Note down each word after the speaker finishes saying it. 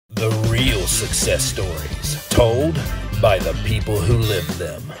real success stories told by the people who live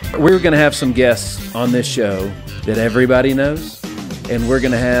them. We're going to have some guests on this show that everybody knows, and we're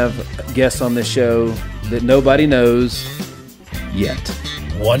going to have guests on this show that nobody knows yet.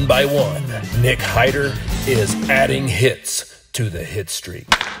 One by one, Nick Hyder is adding hits to the hit streak.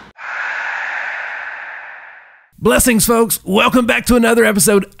 Blessings, folks. Welcome back to another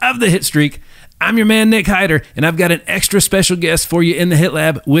episode of the Hit Streak. I'm your man, Nick Hyder, and I've got an extra special guest for you in the Hit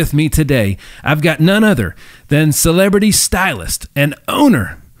Lab with me today. I've got none other than celebrity stylist and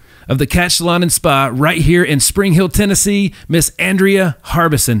owner of the Catch Salon and Spa right here in Spring Hill, Tennessee, Miss Andrea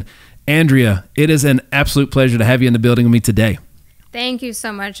Harbison. Andrea, it is an absolute pleasure to have you in the building with me today. Thank you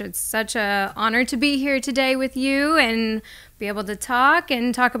so much. It's such an honor to be here today with you and be able to talk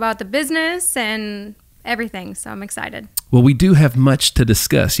about the business and everything. So I'm excited. Well, we do have much to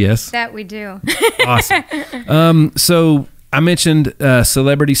discuss, yes? That we do. Awesome. So I mentioned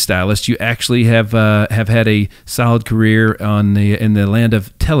celebrity stylist. You actually have had a solid career in the land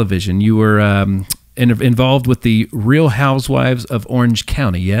of television. You were involved with the Real Housewives of Orange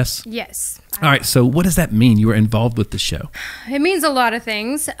County, yes? Yes. All right, so what does that mean, you were involved with the show? It means a lot of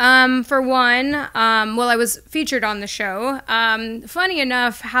things. For one, I was featured on the show. Funny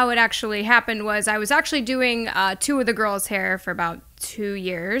enough, how it actually happened was I was actually doing two of the girls' hair for about 2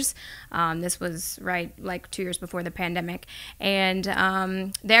 years. This was like 2 years before the pandemic. And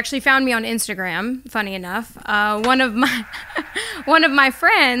they actually found me on Instagram, funny enough. One of my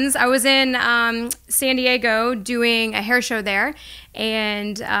friends, I was in San Diego doing a hair show there.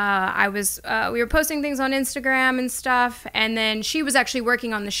 And we were posting things on Instagram and stuff. And then she was actually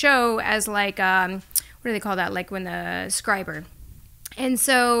working on the show as like, what do they call that? Like when the scriber. And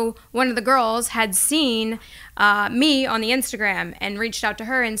so one of the girls had seen me on the Instagram and reached out to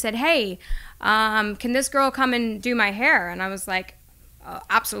her and said, hey, can this girl come and do my hair? And I was like,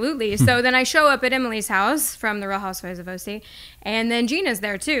 absolutely. So then I show up at Emily's house from the Real Housewives of OC, and then Gina's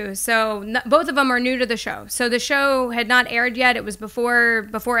there too. So both of them are new to the show. So the show had not aired yet. It was before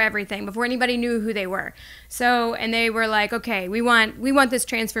everything, before anybody knew who they were. So, and they were like, okay, we want this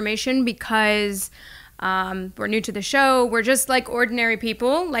transformation because we're new to the show. We're just like ordinary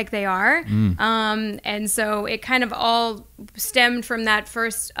people, like they are. And so it kind of all stemmed from that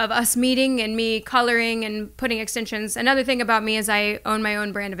first of us meeting and me coloring and putting extensions. Another thing about me is I own my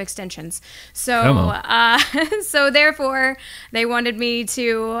own brand of extensions. So, so therefore they wanted me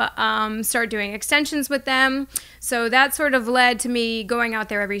to start doing extensions with them. So that sort of led to me going out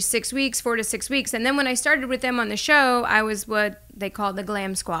there every 6 weeks, 4 to 6 weeks. And then when I started with them on the show, I was what they call the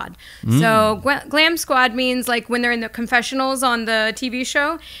glam squad. So glam squad means like when they're in the confessionals on the TV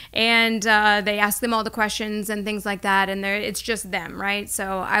show and they ask them all the questions and things like that, and it's just them, right?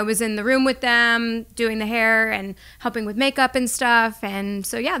 So I was in the room with them doing the hair and helping with makeup and stuff. And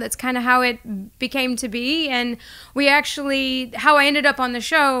so yeah, that's kind of how it became to be. And we actually, how I ended up on the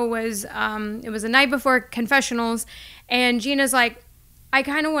show was it was the night before confessionals, and Gina's like, I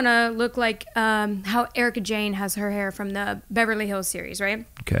kind of want to look like how Erica Jane has her hair from the Beverly Hills series, right?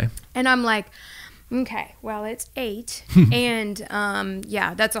 Okay. And I'm like, okay, well, it's 8, and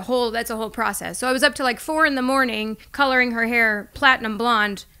yeah, that's a whole process. So I was up to like 4 in the morning coloring her hair platinum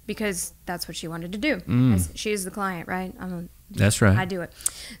blonde because that's what she wanted to do. She's the client, right? That's right. I do it.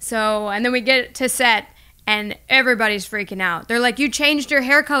 So, and then we get to set, and everybody's freaking out. They're like, you changed your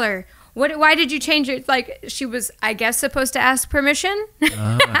hair color. Why did you change it? Like, she was, I guess, supposed to ask permission.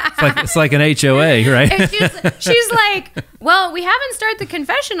 It's like an HOA, right? And she's like, well, we haven't started the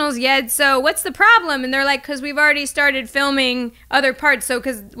confessionals yet, so what's the problem? And they're like, because we've already started filming other parts. So,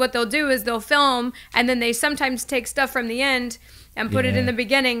 because what they'll do is they'll film, and then they sometimes take stuff from the end and put it in the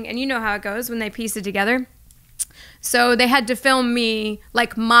beginning. And you know how it goes when they piece it together. So they had to film me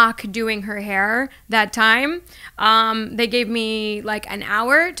like mock doing her hair that time. They gave me like an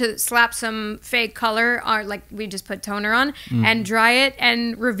hour to slap some fake color, or like we just put toner on, and dry it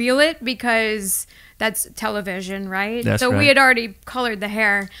and reveal it because that's television, right? That's right. We had already colored the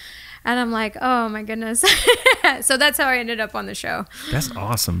hair. And I'm like, oh my goodness. So that's how I ended up on the show. That's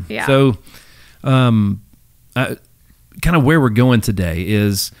awesome. Yeah. So kind of where we're going today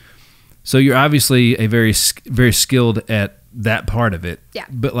is, so you're obviously a very skilled at that part of it. Yeah.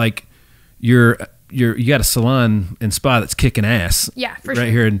 But like you got a salon and spa that's kicking ass. Yeah, for sure.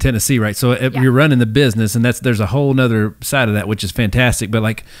 Right here in Tennessee, right? So you're running the business, and there's a whole nother side of that, which is fantastic. But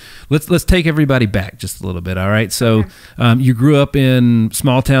like, let's take everybody back just a little bit. All right. So you grew up in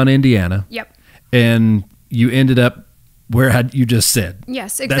small town Indiana. Yep. And you ended up where you just said.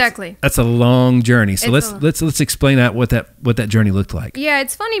 Yes, exactly. That's a long journey. So let's explain out what that journey looked like. Yeah,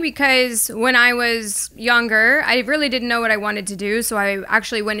 it's funny because when I was younger, I really didn't know what I wanted to do. So I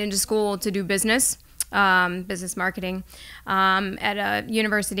actually went into school to do business marketing, at a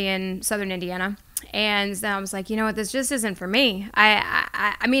university in Southern Indiana. And then I was like, you know what, this just isn't for me.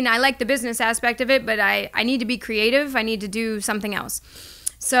 I mean, I like the business aspect of it, but I need to be creative. I need to do something else.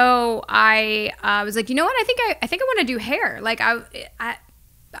 So I was like, you know what, I think I want to do hair. Like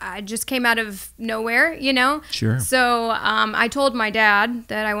I just came out of nowhere, you know? Sure. So I told my dad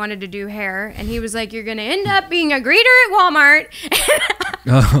that I wanted to do hair, and he was like, you're going to end up being a greeter at Walmart.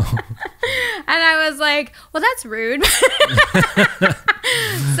 Oh. And I was like, well, that's rude.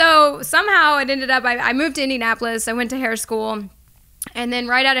 So somehow it ended up, I moved to Indianapolis. I went to hair school. And then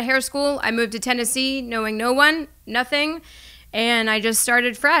right out of hair school, I moved to Tennessee, knowing no one, nothing. And I just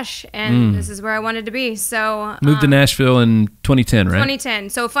started fresh, and this is where I wanted to be. So moved to Nashville in 2010, right? 2010.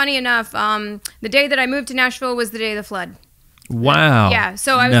 So funny enough, the day that I moved to Nashville was the day of the flood. Wow. Yeah.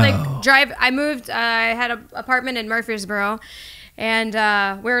 So I was I moved, I had an apartment in Murfreesboro. And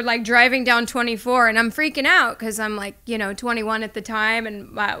we're like driving down 24, and I'm freaking out because I'm like, 21 at the time,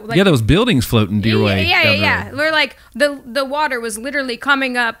 and there was buildings floating to your way. Yeah. We're like the water was literally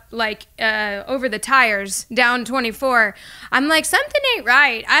coming up like over the tires down 24. I'm like, something ain't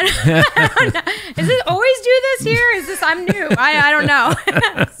right. I don't know. Is it always do this here? Is this I'm new? I don't know.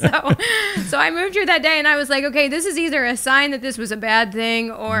 so I moved here that day, and I was like, okay, this is either a sign that this was a bad thing,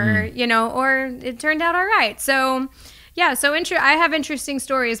 or or it turned out all right. So. Yeah, so I have interesting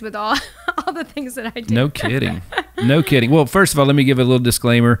stories with all the things that I do. No kidding. No kidding. Well, first of all, let me give a little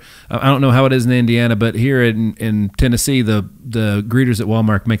disclaimer. I don't know how it is in Indiana, but here in Tennessee, the greeters at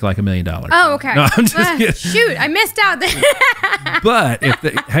Walmart make like $1 million. Oh, okay. No, I'm just kidding. Shoot, I missed out. But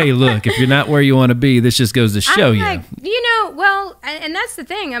hey, look, if you're not where you want to be, this just goes to show you. Like, well, and that's the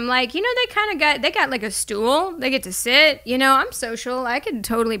thing. I'm like, they got like a stool. They get to sit. I'm social. I could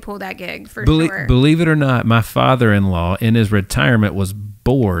totally pull that gig for sure. Believe it or not, my father-in-law in his retirement was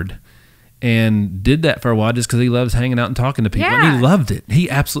bored and did that for a while just because he loves hanging out and talking to people. Yeah. And he loved it. He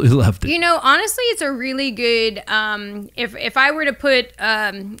absolutely loved it. Honestly, it's a really good, if I were to put,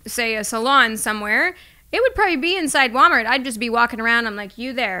 say, a salon somewhere, it would probably be inside Walmart. I'd just be walking around. I'm like,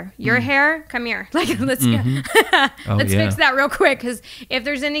 you there, your hair, come here. Like, let's fix that real quick. Because if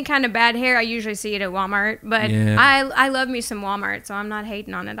there's any kind of bad hair, I usually see it at Walmart. But I love me some Walmart, so I'm not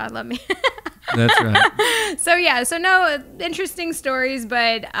hating on it. I love me. That's right. So no, interesting stories,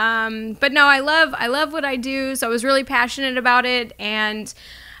 but no, I love what I do. So I was really passionate about it, and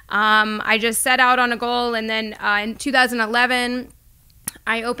I just set out on a goal, and then in 2011.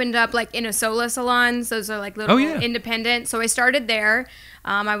 I opened up like in a Sola salons. Those are like little independent. So I started there.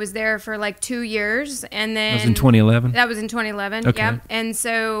 I was there for like 2 years, and then that was in 2011. That was in 2011. Okay. Yeah. And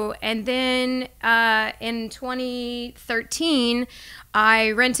then in 2013,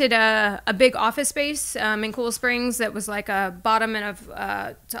 I rented a big office space in Cool Springs that was like a bottom of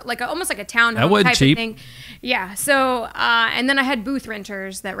almost like a townhome type of thing. Yeah. So and then I had booth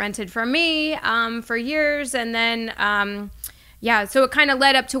renters that rented from me for years, and then. Yeah, so it kind of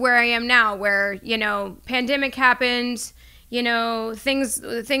led up to where I am now, where, pandemic happened,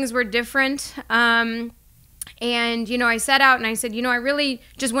 things were different. And, I set out and I said, I really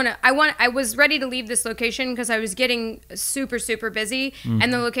just I was ready to leave this location because I was getting super, super busy,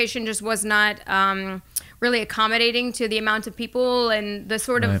 and the location just was not really accommodating to the amount of people and the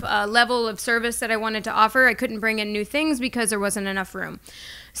sort of level of service that I wanted to offer. I couldn't bring in new things because there wasn't enough room.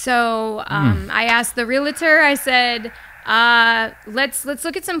 So I asked the realtor, I said, let's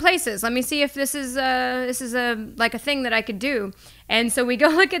look at some places. Let me see if this is like a thing that I could do. And so we go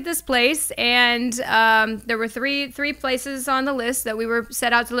look at this place, and there were three places on the list that we were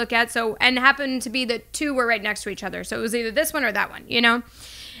set out to look at. So, and happened to be that 2 were right next to each other. So it was either this one or that one,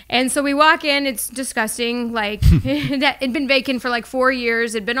 And so we walk in, it's disgusting. Like, it'd been vacant for like 4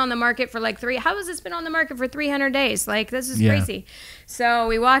 years. It'd been on the market for like 3. How has this been on the market for 300 days? Like, this is crazy. So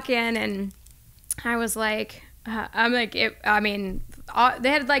we walk in, and I was like, they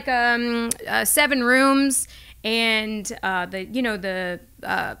had like 7 rooms, and the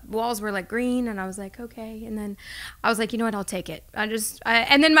walls were like green, and I was like, okay. And then I was like, you know what, I'll take it.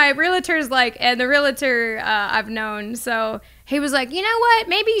 And then my realtor's like, and the realtor I've known, so he was like, you know what,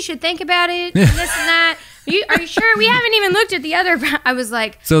 maybe you should think about it, and this and that. Are you sure? We haven't even looked at the other. I was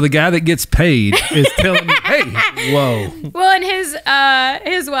like, so the guy that gets paid is telling me, hey, whoa. Well, and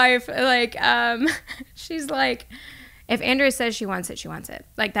his wife, like, she's like, if Andrea says she wants it, she wants it.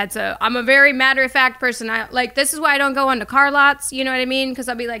 Like, I'm a very matter of fact person. This is why I don't go onto car lots. You know what I mean? Because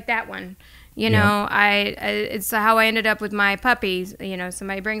I'll be like, that one. You know, it's how I ended up with my puppies. You know,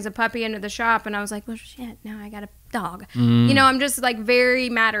 somebody brings a puppy into the shop, and I was like, well, shit, now I got a dog. You know, I'm just like very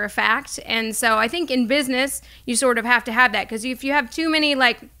matter of fact. And so I think in business, you sort of have to have that, because if you have too many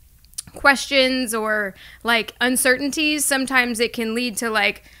like questions or like uncertainties, sometimes it can lead to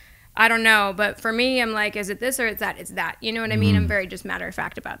like, I don't know, but for me, I'm like, is it this or it's that? It's that. You know what I mean? I'm very just matter of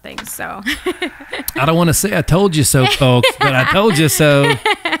fact about things. So I don't want to say I told you so, folks, but I told you so.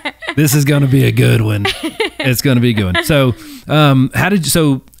 This is going to be a good one. It's going to be a good one. So, how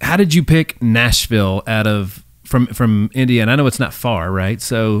did you pick Nashville from Indiana? I know it's not far, right?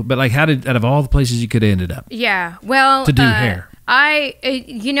 So, but like, out of all the places you could have ended up? Yeah. Well, to do hair.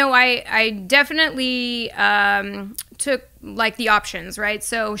 I definitely took like the options, right?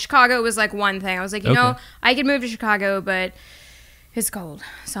 So Chicago was like one thing. I was like, you know, I could move to Chicago, but it's cold,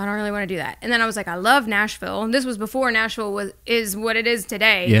 so I don't really want to do that. And then I was like, I love Nashville. And this was before Nashville is what it is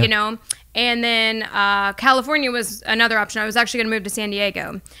today, you know? And then California was another option. I was actually going to move to San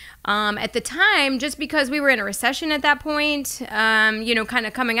Diego. At the time, just because we were in a recession at that point, you know, kind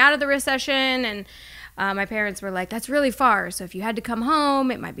of coming out of the recession, and my parents were like, that's really far. So if you had to come home,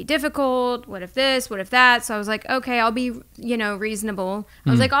 it might be difficult. What if this? What if that? So I was like, okay, I'll be, you know, reasonable.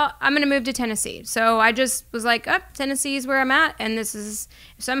 I was like, I'm going to move to Tennessee. So I just was like, Tennessee is where I'm at. And this is,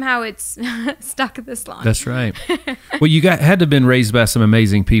 somehow it's stuck this long. That's right. Well, you had to have been raised by some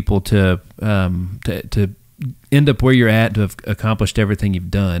amazing people to end up where you're at, to have accomplished everything you've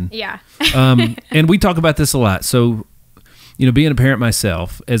done. Yeah. And we talk about this a lot. So, you know, being a parent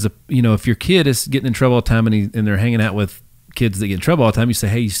myself, as a, you know, if your kid is getting in trouble all the time and they're hanging out with kids that get in trouble all the time, you say,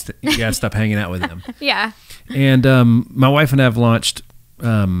 hey, you gotta stop hanging out with them. Yeah. And my wife and I have launched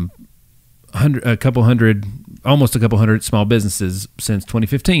almost a couple hundred small businesses since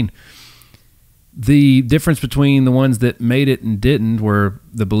 2015. The difference between the ones that made it and didn't were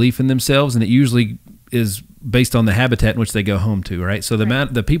the belief in themselves, and it usually is based on the habitat in which they go home to, right? So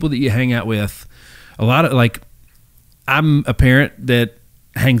the people that you hang out with, a lot of, like, I'm a parent that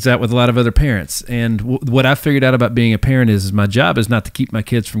hangs out with a lot of other parents, and what I figured out about being a parent is my job is not to keep my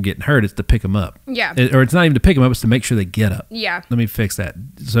kids from getting hurt, it's to pick them up. Yeah. Or it's not even to pick them up, it's to make sure they get up. Yeah. Let me fix that.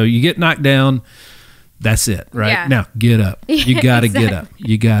 So you get knocked down, that's it, right? Yeah. Now get up. You got to get up.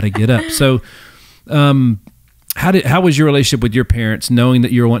 You got to get up. So how was your relationship with your parents, knowing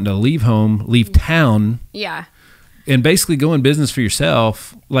that you were wanting to leave home, leave town? Yeah. And basically go in business for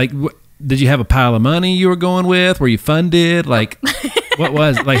yourself? Like, did you have a pile of money you were going with? Were you funded? Like, what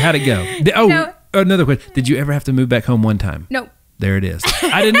was, like, how'd it go? No. Another question. Did you ever have to move back home one time? Nope. There it is.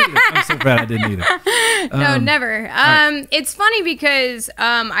 I didn't either. I'm so proud I didn't either. No, never. Right. It's funny because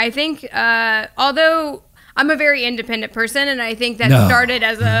I think although I'm a very independent person, and I think that started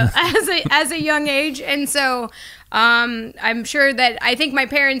as a young age, and so I'm sure that I think my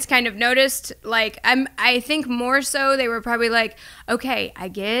parents kind of noticed, like, I think more so they were probably like, okay, I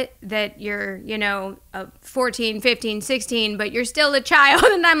get that you're, you know, 14, 15, 16, but you're still a child.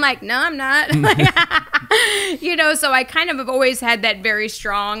 And I'm like, no, I'm not. You know, so I kind of have always had that very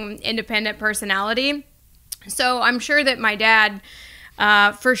strong independent personality. So I'm sure that my dad,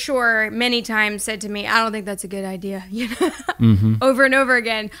 for sure, many times said to me, I don't think that's a good idea, you know, over and over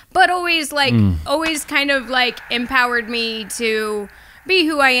again, but always always kind of like empowered me to be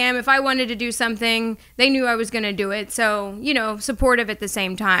who I am. If I wanted to do something, they knew I was going to do it. So, you know, supportive at the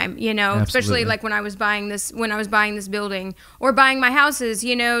same time, you know, Absolutely. Especially like when I was buying this building or buying my houses,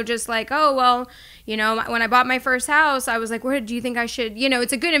 you know, just like, oh, well, you know, when I bought my first house, I was like, where do you think I should, you know,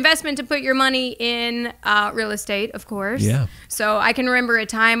 it's a good investment to put your money in real estate, of course. Yeah. So I can remember a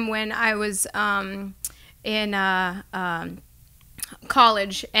time when I was in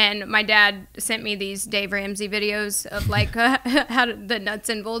college, and my dad sent me these Dave Ramsey videos of like the nuts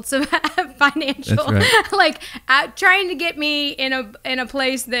and bolts of financial, That's right. like trying to get me in a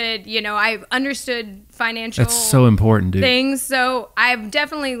place that, you know, I understood financial. That's so important, dude. Things. So I've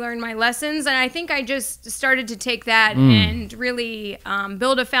definitely learned my lessons, and I think I just started to take that and really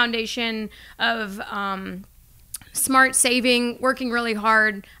build a foundation of smart saving, working really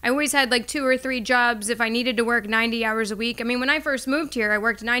hard. I always had like 2 or 3 jobs if I needed to work 90 hours a week. I mean, when I first moved here, I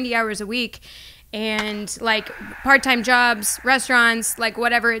worked 90 hours a week, and like part-time jobs, restaurants, like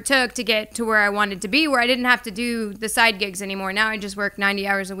whatever it took to get to where I wanted to be, where I didn't have to do the side gigs anymore. Now I just work 90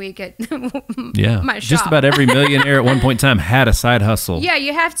 hours a week at my shop. Just about every millionaire at one point in time had a side hustle. Yeah,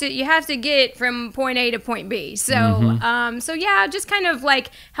 you have to get from point A to point B. So so yeah, just kind of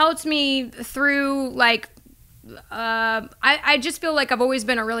like helped me through like I just feel like I've always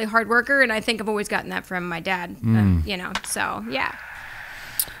been a really hard worker, and I think I've always gotten that from my dad, you know, so yeah.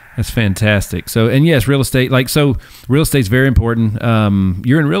 That's fantastic. So, and yes, real estate, real estate's very important.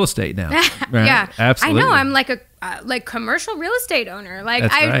 You're in real estate now. Right? Yeah, Absolutely. I know. I'm like a commercial real estate owner. Like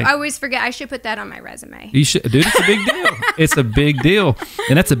I always forget. I should put that on my resume. You should, dude. It's a big deal. It's a big deal,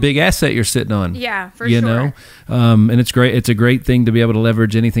 and that's a big asset you're sitting on. Yeah, for you sure. know, and it's great. It's a great thing to be able to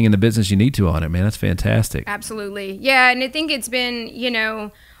leverage anything in the business you need to on it, man. That's fantastic. Absolutely. Yeah, and I think it's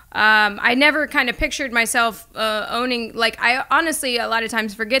been, I never kind of pictured myself owning, like, I honestly a lot of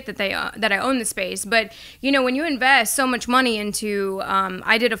times forget that that I own the space, but when you invest so much money into,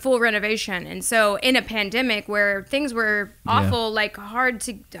 I did a full renovation, and so in a pandemic where things were awful, like hard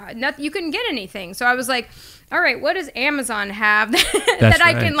to, you couldn't get anything, so I was like, all right, what does Amazon have that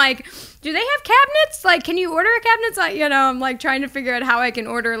I can, like, do they have cabinets? Like, can you order a cabinets? I'm like trying to figure out how I can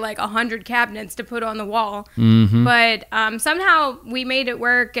order like 100 cabinets to put on the wall. Mm-hmm. But somehow we made it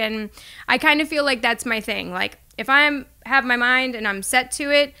work, and I kind of feel like that's my thing. Like, if I have my mind and I'm set to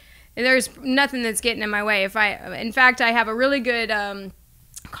it, there's nothing that's getting in my way. In fact, I have a really good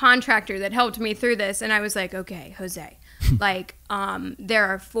contractor that helped me through this, and I was like, okay, Jose, like, there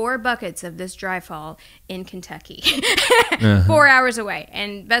are 4 buckets of this dry fall in Kentucky, 4 hours away.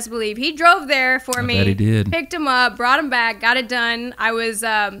 And best believe he drove there for me. Bet he did. Picked him up, brought him back, got it done. I was,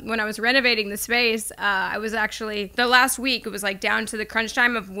 when I was renovating the space, I was actually, the last week, it was like down to the crunch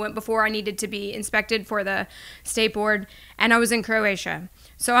time of before I needed to be inspected for the state board. And I was in Croatia.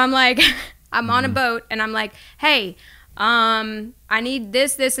 So I'm like, I'm on a boat, and I'm like, hey, I need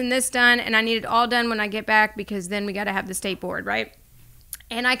this, and this done, and I need it all done when I get back, because then we got to have the state board, right?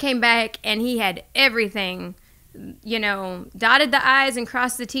 And I came back, and he had everything, dotted the I's and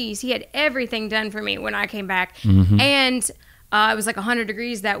crossed the T's. He had everything done for me when I came back. Mm-hmm. And it was like 100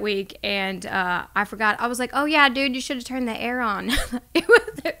 degrees that week, and I forgot. I was like, oh, yeah, dude, you should have turned the air on.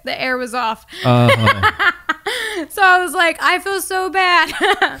 The air was off. So I was like, I feel so bad.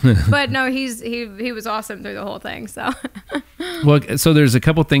 But no, he was awesome through the whole thing. So well, so there's a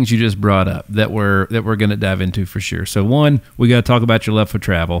couple things you just brought up that we're going to dive into for sure. So one, we got to talk about your love for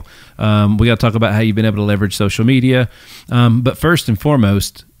travel. We got to talk about how you've been able to leverage social media. But first and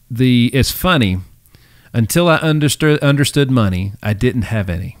foremost, it's funny. Until I understood money, I didn't have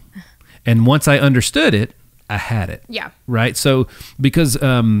any. And once I understood it, I had it. Yeah. Right? So because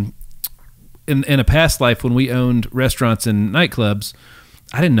in a past life when we owned restaurants and nightclubs,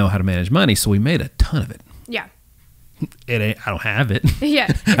 I didn't know how to manage money, so we made a ton of it. Yeah. I don't have it.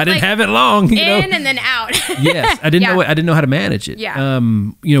 Yeah. I didn't have it long. In and then out. Yes. I didn't know. I didn't know how to manage it. Yeah.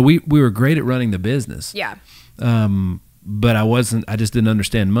 We were great at running the business. Yeah. But I just didn't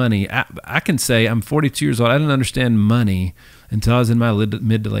understand money. I can say I'm 42 years old. I didn't understand money until I was in my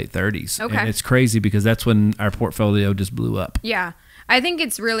mid to late 30s. Okay. And it's crazy because that's when our portfolio just blew up. Yeah. I think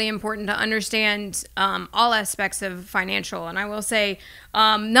it's really important to understand all aspects of financial. And I will say,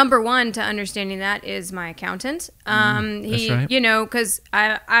 number one to understanding that is my accountant. That's right. Because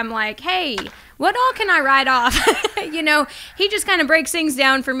I'm like, hey, what all can I write off? He just kind of breaks things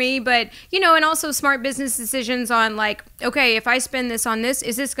down for me. But, and also smart business decisions on like, okay, if I spend this on this,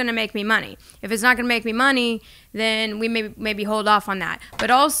 is this going to make me money? If it's not going to make me money, then we maybe hold off on that. But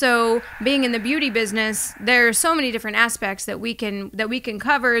also being in the beauty business, there are so many different aspects that we can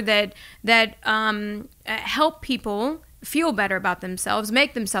cover that help people feel better about themselves,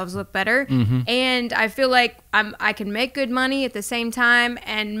 make themselves look better. Mm-hmm. And I feel like I can make good money at the same time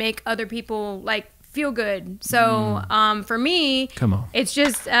and make other people like feel good. So for me, it's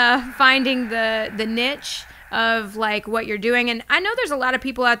just finding the niche of like what you're doing. And I know there's a lot of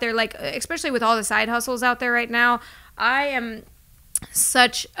people out there, like especially with all the side hustles out there right now. I am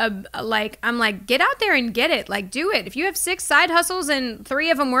such I'm like, get out there and get it, like do it. If you have 6 side hustles and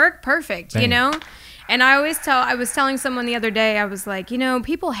 3 of them work, perfect. Bang. And I was telling someone the other day, I was like,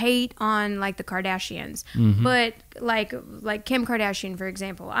 people hate on like the Kardashians, mm-hmm. but like Kim Kardashian, for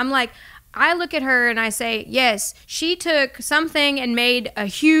example, I'm like, I look at her and I say, yes, she took something and made a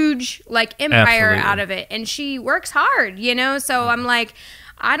huge like empire Absolutely. out of it. And she works hard, so I'm like,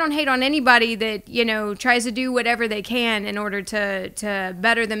 I don't hate on anybody that, tries to do whatever they can in order to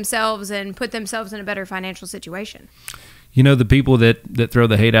better themselves and put themselves in a better financial situation. The people that throw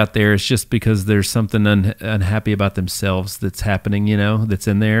the hate out there, it's just because there's something unhappy about themselves that's happening, that's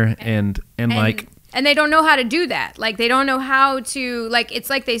in there. And they don't know how to do that. Like, they don't know how to, like, it's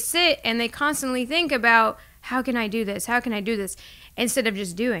like they sit and they constantly think about, how can I do this? How can I do this? Instead of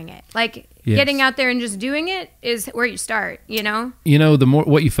just doing it. Like, yes. Getting out there and just doing it is where you start, The more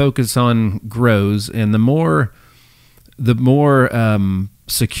what you focus on grows, and the more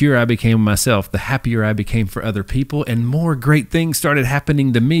secure I became with myself, the happier I became for other people, and more great things started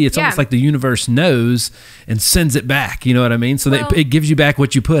happening to me. It's almost like the universe knows and sends it back. You know what I mean? So that it gives you back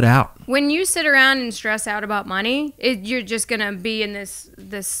what you put out. When you sit around and stress out about money, you're just gonna be in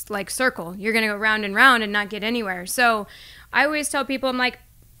this like circle. You're gonna go round and round and not get anywhere. So I always tell people, I'm like,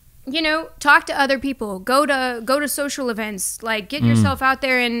 you know, talk to other people, go to social events, like get yourself out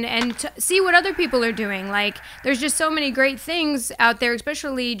there and see what other people are doing. Like there's just so many great things out there,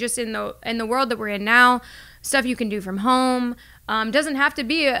 especially just in the world that we're in now. Stuff you can do from home. Doesn't have to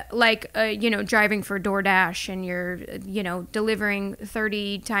be you know, driving for DoorDash and you're, you know, delivering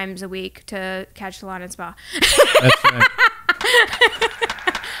 30 times a week to Catch Salon and Spa. That's right.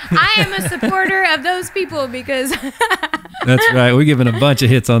 I am a supporter of those people because that's right. We're giving a bunch of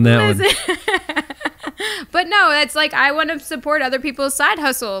hits on that one. But no, that's like, I want to support other people's side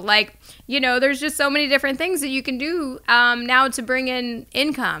hustle. Like, you know, there's just so many different things that you can do now to bring in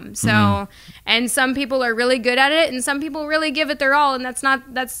income. So, and some people are really good at it and some people really give it their all. And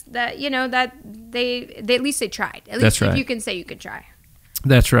you know, that they at least they tried. At least you can say you could try.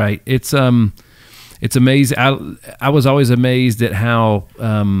 That's right. It's amazing. I was always amazed at how,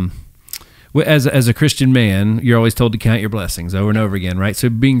 as a Christian man, you're always told to count your blessings over and over again, right? So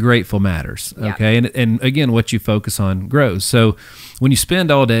being grateful matters, okay? And again, what you focus on grows. So when you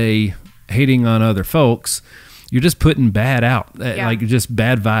spend all day hating on other folks, you're just putting bad out, like just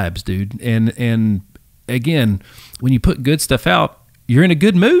bad vibes, dude. And again, when you put good stuff out, you're in a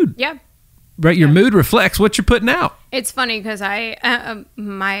good mood. Yeah. Right, your mood reflects what you're putting out. It's funny because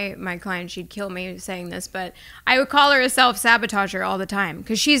my client, she'd kill me saying this, but I would call her a self-sabotager all the time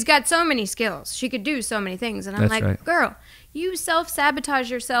because she's got so many skills. She could do so many things. And I'm like, girl, you self-sabotage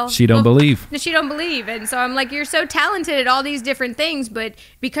yourself. She don't believe. She don't believe. And so I'm like, you're so talented at all these different things, but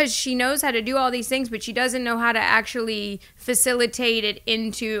because she knows how to do all these things, but she doesn't know how to actually facilitate it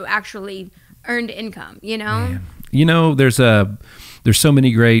into actually earned income, you know? Man. You know, there's so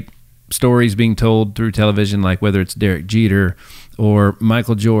many great stories being told through television, like whether it's Derek Jeter or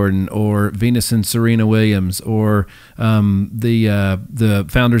Michael Jordan or Venus and Serena Williams or the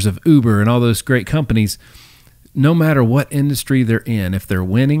founders of Uber and all those great companies. No matter what industry they're in, if they're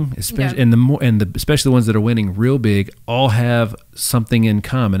winning, especially especially the ones that are winning real big, all have something in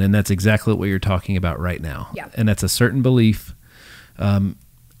common, and that's exactly what you're talking about right now. Yeah. And that's a certain belief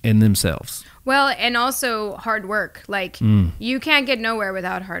in themselves. Well, and also hard work. Like, you can't get nowhere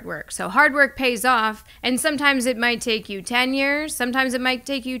without hard work. So hard work pays off, and sometimes it might take you 10 years. Sometimes it might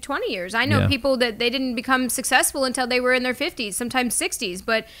take you 20 years. I know people that they didn't become successful until they were in their 50s, sometimes 60s.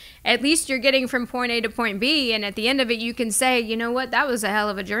 But at least you're getting from point A to point B, and at the end of it, you can say, you know what, that was a hell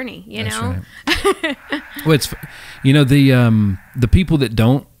of a journey, you know? Right. Well, it's, you know, the people that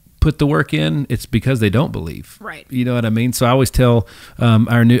don't put the work in, it's because they don't believe. Right. You know what I mean? So I always tell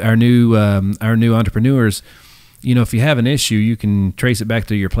our new entrepreneurs, you know, if you have an issue, you can trace it back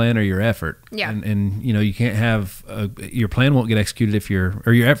to your plan or your effort. Yeah. And you know, you can't have your plan won't get executed if your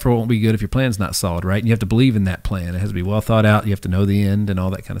effort won't be good if your plan's not solid, right? And you have to believe in that plan. It has to be well thought out. You have to know the end and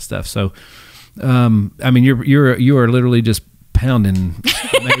all that kind of stuff. So, I mean, you are literally just pounding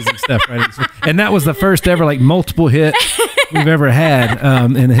amazing stuff, right? And that was the first ever like multiple hit we've ever had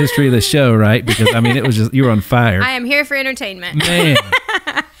in the history of the show, right? Because I mean, it was just, you were on fire. I am here for entertainment, man.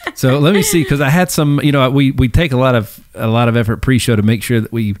 So let me see, because I had some, you know, we take a lot of effort pre-show to make sure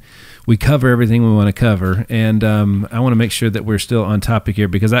that we cover everything we want to cover, and I want to make sure that we're still on topic here,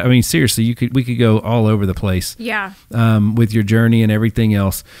 because I mean, seriously, we could go all over the place. Yeah. With your journey and everything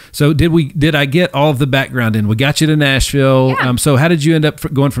else. So did I get all of the background in? We got you to Nashville. Yeah. So how did you end up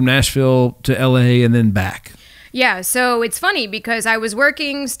going from Nashville to LA and then back? Yeah, so it's funny because I was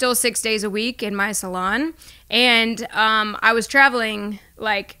working still 6 days a week in my salon, and I was traveling,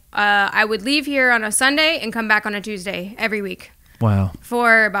 like I would leave here on a Sunday and come back on a Tuesday every week. Wow.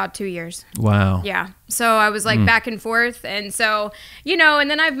 For about 2 years. Wow. Yeah. So I was like back and forth. And so, you know, and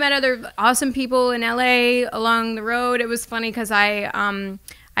then I've met other awesome people in LA along the road. It was funny because I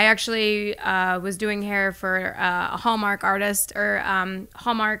actually was doing hair for a Hallmark artist or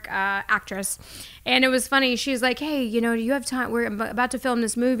Hallmark actress. And it was funny. She's like, hey, you know, do you have time? We're about to film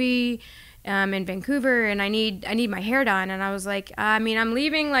this movie in Vancouver, and I need my hair done. And I was like, I mean, I'm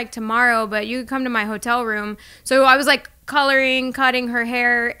leaving like tomorrow, but you could come to my hotel room. So I was like cutting her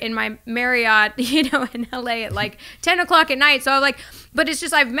hair in my Marriott, you know, in LA at like 10 o'clock at night. So I was like, but it's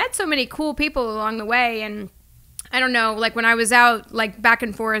just, I've met so many cool people along the way. And I don't know, like when I was out, like back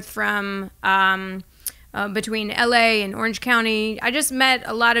and forth from between LA and Orange County, I just met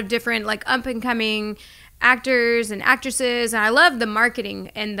a lot of different like up and coming actors and actresses, and I love the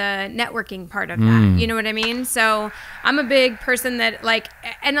marketing and the networking part of that. You know what I mean? So I'm a big person that like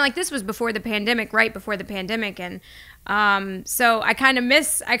this was before the pandemic, right before the pandemic, and so I kind of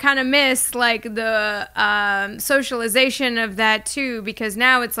miss like the socialization of that too, because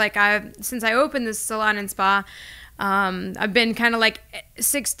now it's like since I opened this salon and spa, I've been kind of like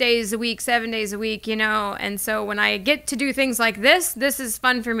 6 days a week, 7 days a week, you know, and so when I get to do things like this is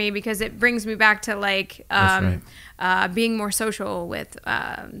fun for me because it brings me back to like being more social with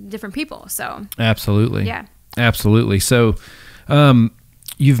different people. So absolutely, yeah, absolutely. So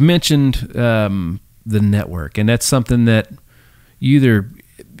you've mentioned the network, and that's something that you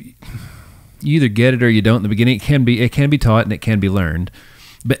either get it or you don't. In the beginning, it can be taught and it can be learned,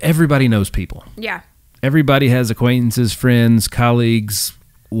 but everybody knows people. Yeah. Everybody has acquaintances, friends, colleagues,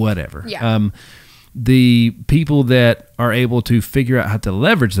 whatever. Yeah. The people that are able to figure out how to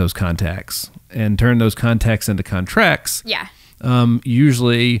leverage those contacts and turn those contacts into contracts, yeah,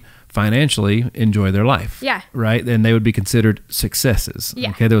 usually financially enjoy their life. Yeah. Right? And they would be considered successes.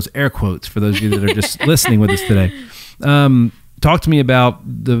 Yeah. Okay, those air quotes for those of you that are just listening with us today. Talk to me about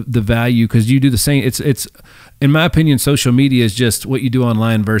the value, because you do the same. It's in my opinion, social media is just what you do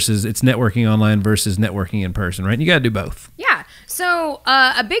online versus it's networking online versus networking in person, right? And you got to do both. Yeah. So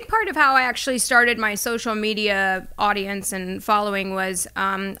a big part of how I actually started my social media audience and following was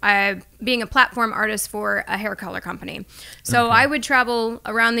being a platform artist for a hair color company. So I would travel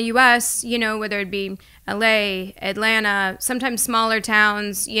around the U.S., you know, whether it be L.A., Atlanta, sometimes smaller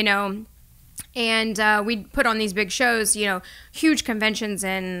towns, you know, and we'd put on these big shows, you know, huge conventions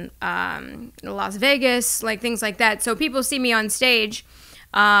in Las Vegas, like things like that. So people see me on stage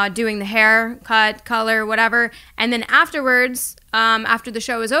doing the hair, cut, color, whatever. And then afterwards, after the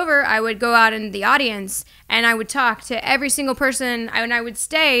show was over, I would go out in the audience and I would talk to every single person, and I would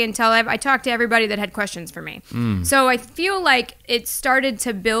stay until I talked to everybody that had questions for me. So I feel like it started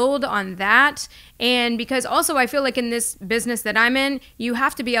to build on that. And because also I feel like in this business that I'm in, you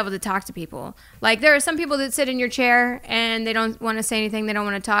have to be able to talk to people. Like there are some people that sit in your chair and they don't want to say anything, they don't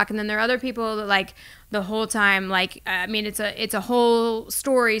want to talk. And then there are other people that like the whole time, like, I mean, it's a whole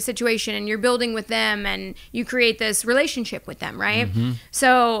story situation and you're building with them and you create this relationship with them, right?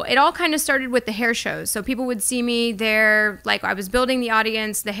 So it all kind of started with the hair shows. So people would see me there, like I was building the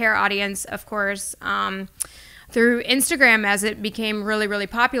audience, the hair audience, of course, through Instagram as it became really, really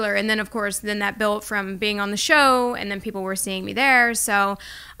popular. And then, of course, then that built from being on the show, and then people were seeing me there. So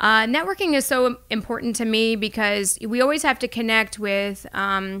networking is so important to me because we always have to connect with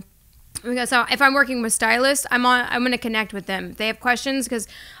because if I'm working with stylists, I'm going to connect with them. If they have questions, because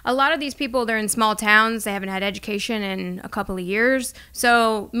a lot of these people, they're in small towns. They haven't had education in a couple of years.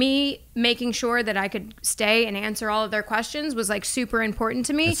 So me making sure that I could stay and answer all of their questions was like super important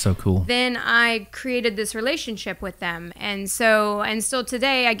to me. That's so cool. Then I created this relationship with them. And still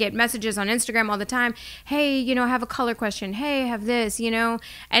today I get messages on Instagram all the time. Hey, you know, I have a color question. Hey, I have this, you know,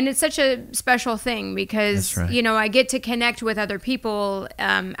 and it's such a special thing because, you know, I get to connect with other people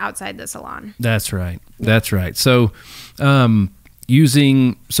outside the salon. That's right. That's right. So,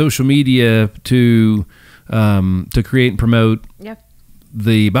 using social media to create and promote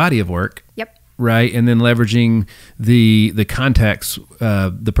the body of work. Right. And then leveraging the contacts,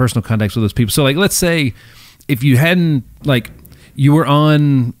 the personal contacts with those people. So like, let's say if you hadn't, like you were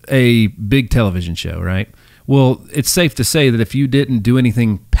on a big television show, right? Well, it's safe to say that if you didn't do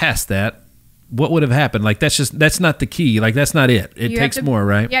anything past that, what would have happened? Like, that's not the key. Like, that's not it. It takes more,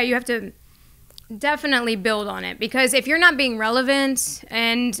 right? Yeah. You have to definitely build on it, because if you're not being relevant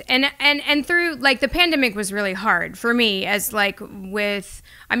and through like the pandemic was really hard for me, as like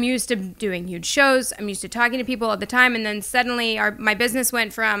I'm used to doing huge shows, I'm used to talking to people all the time, and then suddenly my business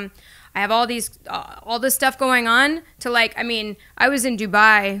went from I have all this stuff going on to like, I mean, I was in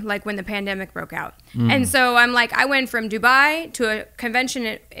Dubai like when the pandemic broke out. And so I'm like, I went from Dubai to a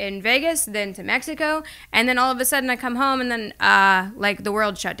convention in Vegas, then to Mexico. And then all of a sudden I come home and then like the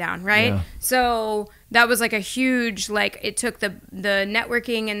world shut down. Right. Yeah. So that was like a huge, like it took the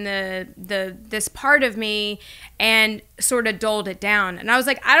networking and this part of me and sort of dulled it down. And I was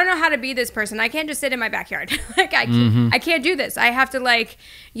like, I don't know how to be this person. I can't just sit in my backyard. Like I can't do this. I have to like,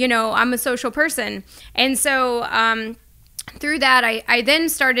 you know, I'm a social person. And so through that, I then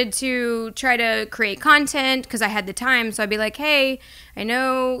started to try to create content because I had the time. So I'd be like, hey, I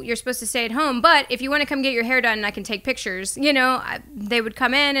know you're supposed to stay at home, but if you want to come get your hair done, I can take pictures. You know, they would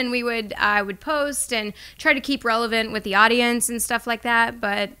come in and I would post and try to keep relevant with the audience and stuff like that.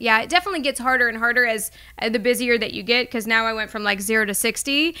 But yeah, it definitely gets harder and harder as the busier that you get, because now I went from like 0 to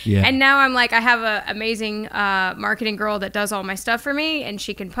 60. Yeah. And now I'm like, I have an amazing marketing girl that does all my stuff for me, and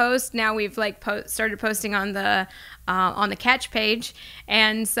she can post. Now we've like started posting on the Catch page,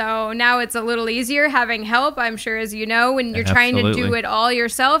 and so now it's a little easier having help. I'm sure, as you know, when you're trying to do it all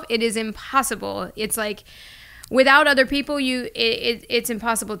yourself, it is impossible. It's like without other people, it's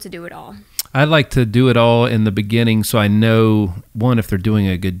impossible to do it all. I like to do it all in the beginning, so I know, one, if they're doing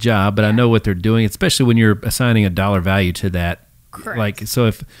a good job, but I know what they're doing, especially when you're assigning a dollar value to that. Correct. Like, so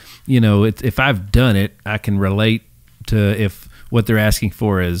if I've done it, I can relate to if what they're asking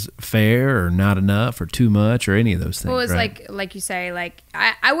for is fair or not enough or too much or any of those things. Well, it's right? like you say, like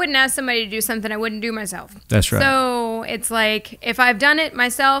I wouldn't ask somebody to do something I wouldn't do myself. That's right. So it's like, if I've done it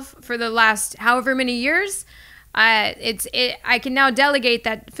myself for the last however many years, I can now delegate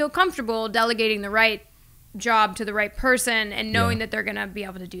that, feel comfortable delegating the right job to the right person and knowing that they're going to be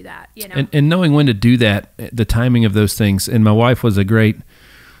able to do that, you know. And knowing when to do that, the timing of those things. And my wife was a great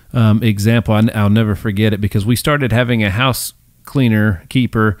example. I'll never forget it, because we started having a house cleaner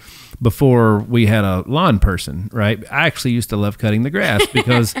keeper before we had a lawn person, right? I actually used to love cutting the grass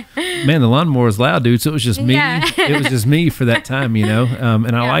because, man, the lawnmower was loud, dude. So it was just me. Yeah. It was just me for that time, you know.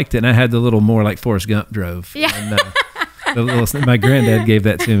 And I liked it. And I had the little more like Forrest Gump drove. Yeah. And, my granddad gave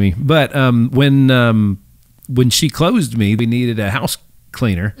that to me. But when she closed me, we needed a house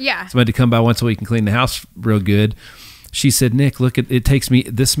cleaner. Yeah. Somebody to come by once a week and clean the house real good. She said, Nick, look, it takes me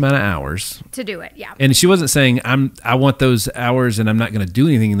this amount of hours to do it. Yeah. And she wasn't saying I want those hours and I'm not going to do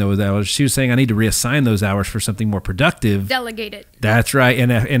anything in those hours. She was saying I need to reassign those hours for something more productive. Delegate it. That's right.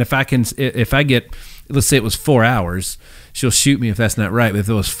 And if I get, let's say it was 4 hours, she'll shoot me if that's not right. But if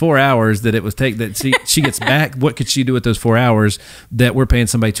it was 4 hours that it was she gets back, what could she do with those 4 hours that we're paying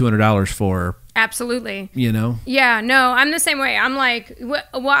somebody $200 for? Absolutely. You know? Yeah, no, I'm the same way. I'm like,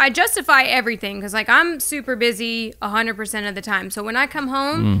 well, I justify everything because, like, I'm super busy 100% of the time. So when I come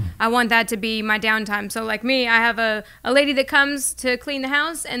home, I want that to be my downtime. So, like me, I have a lady that comes to clean the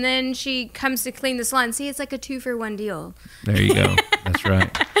house, and then she comes to clean the salon. See, it's like a 2-for-1 deal. There you go. That's right.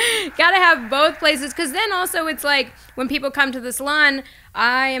 Gotta have both places, because then also it's like when people come to the salon,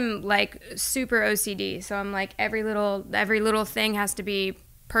 I am like super OCD. So I'm like, every little thing has to be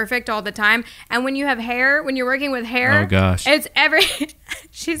perfect all the time. And when you have hair, when you're working with hair, oh gosh, it's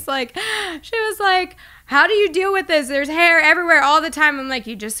she was like, how do you deal with this? There's hair everywhere all the time. I'm like,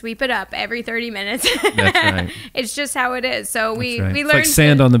 you just sweep it up every 30 minutes. That's right. It's just how it is. So we learned, it's like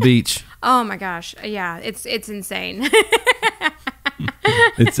sand on the beach. Oh my gosh. Yeah, it's insane.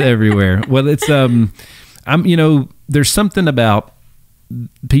 It's everywhere. Well, it's there's something about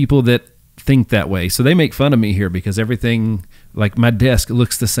people that think that way. So they make fun of me here because everything, like my desk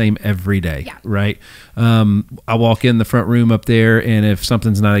looks the same every day, right? I walk in the front room up there, and if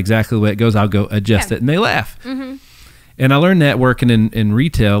something's not exactly the way it goes, I'll go adjust it, and they laugh. Mm-hmm. And I learned that working in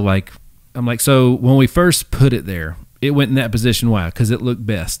retail. Like, I'm like, so when we first put it there, it went in that position. Why? Because it looked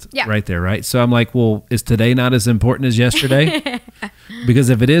best right there, right? So I'm like, well, is today not as important as yesterday? Because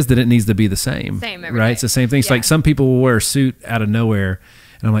if it is, then it needs to be the same every right? Day. It's the same thing. It's like some people will wear a suit out of nowhere,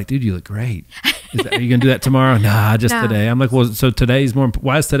 and I'm like, dude, you look great. Are you going to do that tomorrow? Nah, just today. I'm like, well, so today's more.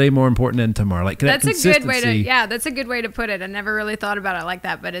 Why is today more important than tomorrow? Like, that's a good way to. Yeah, that's a good way to put it. I never really thought about it like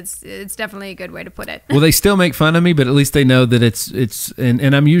that, but it's definitely a good way to put it. Well, they still make fun of me, but at least they know that it's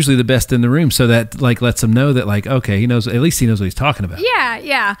and I'm usually the best in the room, so that like lets them know that like, okay, he knows. At least he knows what he's talking about.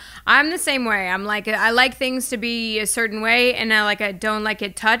 Yeah. I'm the same way. I'm like, I like things to be a certain way, and I don't like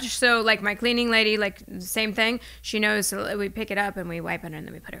it touched. So like my cleaning lady, like same thing. She knows. So we pick it up and we wipe it, and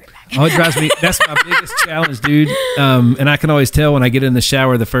then we put it right back. Oh, it drives me. That's my biggest challenge, dude. And I can always tell when I get in the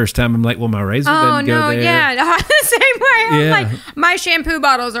shower the first time. I'm like, well, my razor doesn't go there. Yeah, the same way. I'm like, my shampoo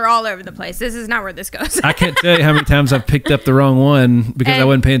bottles are all over the place. This is not where this goes. I can't tell you how many times I've picked up the wrong one because I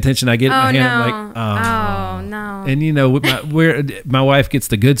wasn't paying attention. I get it in my hand. I'm like, oh no. And you know, my wife gets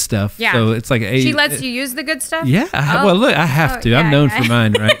the good stuff. Yeah. So it's like she lets you use the good stuff. Yeah. Well, look, I have to. Yeah, I'm known for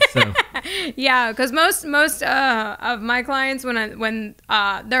mine, right? So. Yeah, because most of my clients, when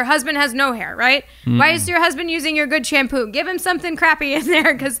their husband has no hair, right? Why is your husband using your good shampoo? Give him something crappy in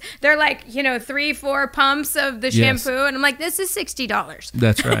there, because they're like, 3-4 pumps of the shampoo, and I'm like, this is $60.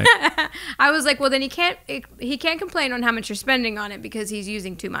 That's right. I was like, well, then he can't complain on how much you're spending on it because he's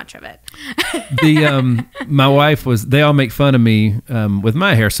using too much of it. My wife they all make fun of me with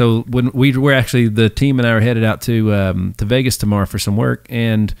my hair. So when we're actually, the team and I are headed out to Vegas tomorrow for some work,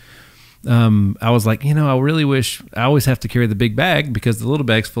 and I was like, I really wish I always have to carry the big bag because the little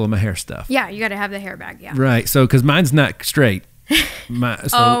bag's full of my hair stuff. Yeah, you got to have the hair bag. Yeah. Right. So, because mine's not straight.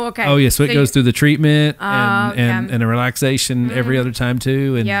 Okay. Oh, yeah. So it goes through the treatment okay. and a relaxation every other time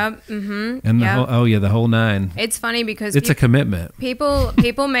too. And, Yep. Mm-hmm. And the whole nine. It's funny because it's a commitment.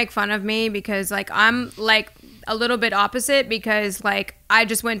 People make fun of me because like I'm like a little bit opposite because like I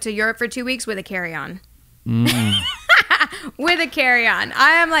just went to Europe for 2 weeks with a carry-on. With a carry-on. I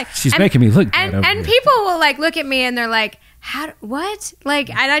am like she's making me look bad and people will like look at me and they're like, what? Like,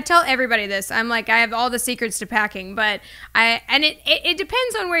 and I tell everybody this. I'm like, I have all the secrets to packing, but it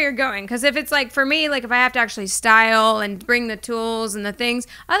depends on where you're going. Because if it's like for me, like if I have to actually style and bring the tools and the things,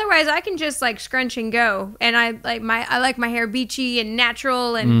 otherwise I can just like scrunch and go. And I like my hair beachy and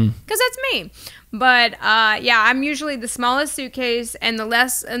natural, and because that's me. But I'm usually the smallest suitcase and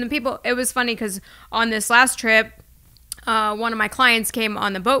the people. It was funny because on this last trip, one of my clients came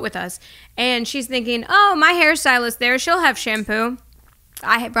on the boat with us, and she's thinking, oh, my hairstylist there, she'll have shampoo.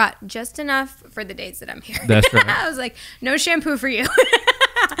 I had brought just enough for the days that I'm here. That's right. I was like, no shampoo for you.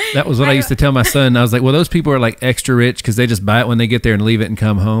 That was what I used to tell my son. I was like, well, those people are like extra rich because they just buy it when they get there and leave it and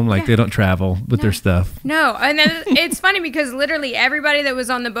come home. Like they don't travel with their stuff. No. And then it's funny because literally everybody that was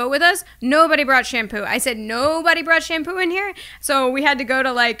on the boat with us, nobody brought shampoo. I said, nobody brought shampoo in here. So we had to go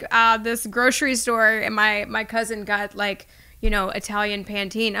to like this grocery store, and my cousin got like, Italian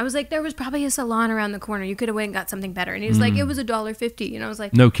Pantene. I was like, there was probably a salon around the corner. You could have went and got something better. And he was like, it was $1.50. And I was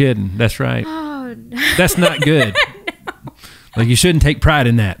like, no kidding. That's right. Oh, that's not good. No. Like you shouldn't take pride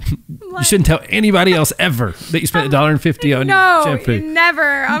in that. You shouldn't tell anybody else ever that you spent $1.50 on shampoo. No,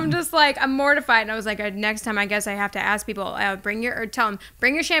 never. I'm just like, I'm mortified. And I was like, next time I guess I have to ask people, tell them,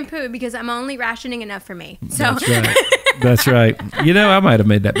 bring your shampoo because I'm only rationing enough for me. So that's right. That's right. I might have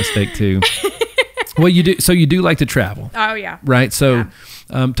made that mistake too. Well, you do. So you do like to travel. Oh yeah. Right. So,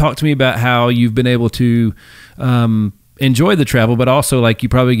 talk to me about how you've been able to enjoy the travel, but also like you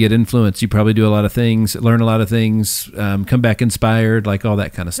probably get influenced. You probably do a lot of things, learn a lot of things, come back inspired, like all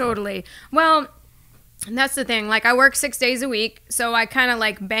that kind of stuff. Totally. Well, that's the thing. Like I work 6 days a week, so I kind of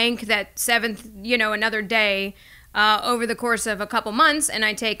like bank that seventh, another day over the course of a couple months, and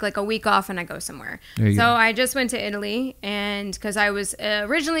I take like a week off and I go somewhere. So I just went to Italy, and because I was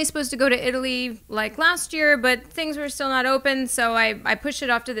originally supposed to go to Italy like last year, but things were still not open, so I pushed it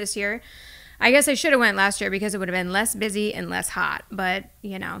off to this year. I guess I should have went last year because it would have been less busy and less hot, but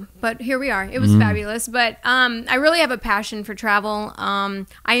but here we are. It was fabulous, but I really have a passion for travel. I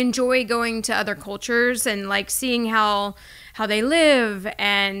enjoy going to other cultures and like seeing how they live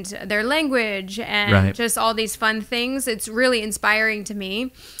and their language and just all these fun things. It's really inspiring to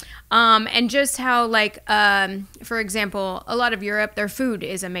me. And just how like, for example, a lot of Europe, their food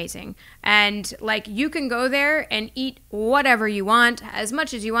is amazing. And like you can go there and eat whatever you want, as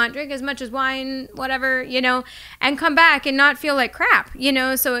much as you want, drink as much as wine, whatever, and come back and not feel like crap,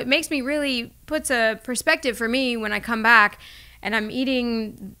 So it makes me really puts a perspective for me when I come back and I'm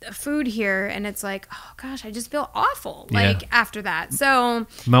eating food here and it's like, oh gosh, I just feel awful after that. So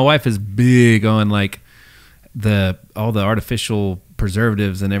my wife is big on like all the artificial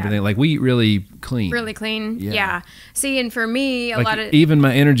preservatives and everything. Like we eat really clean. Really clean. Yeah. See, and for me, even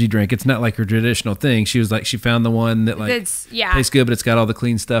my energy drink, it's not like her traditional thing. She was like, she found the one that like tastes good, but it's got all the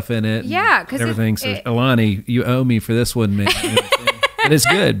clean stuff in it. Yeah. Cause everything. So Alani, you owe me for this one, man. But it's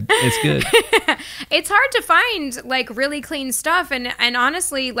good. It's good. It's hard to find like really clean stuff, and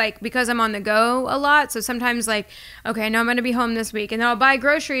honestly, like because I'm on the go a lot, so sometimes like, okay, I know I'm gonna be home this week, and then I'll buy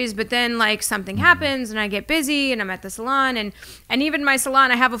groceries, but then like something happens, and I get busy, and I'm at the salon, and even my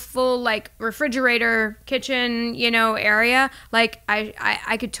salon, I have a full like refrigerator, kitchen, area. Like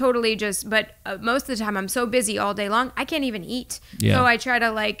I could totally but most of the time I'm so busy all day long, I can't even eat. Yeah. So I try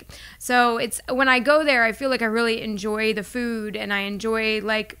to so it's when I go there, I feel like I really enjoy the food, and I enjoy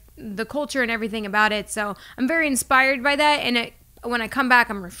like the culture and everything about it. So I'm very inspired by that. And when I come back,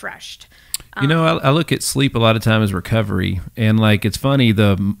 I'm refreshed. I look at sleep a lot of time as recovery, and like it's funny,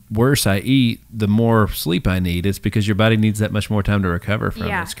 the worse I eat, the more sleep I need. It's because your body needs that much more time to recover from.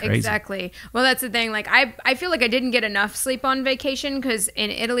 Yeah, it's crazy. Exactly. Well, that's the thing. Like I feel like I didn't get enough sleep on vacation because in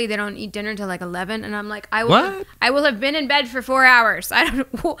Italy they don't eat dinner until like 11, and I'm like, I will have been in bed for 4 hours. I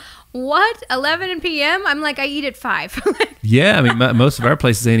don't what 11 p.m. I'm like, I eat at 5. Yeah, I mean most of our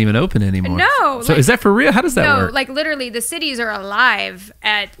places ain't even open anymore. No. So is that for real? How does that work? No, like literally the cities are alive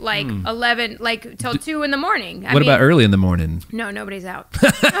at like 11, like till 2 in the morning. What about early in the morning? No, nobody's out.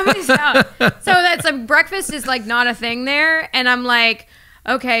 Nobody's out. So that's like breakfast is like not a thing there, and I'm like,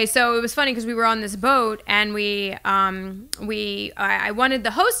 Okay, so it was funny because we were on this boat and I wanted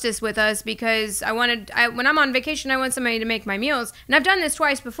the hostess with us because when I'm on vacation, I want somebody to make my meals. And I've done this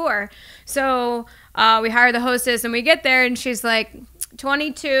twice before. So we hire the hostess and we get there and she's like,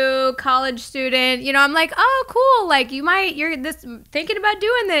 22, college student, you know, I'm like, oh, cool. Like you're thinking about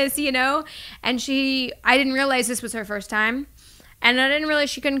doing this, you know? And I didn't realize this was her first time. And I didn't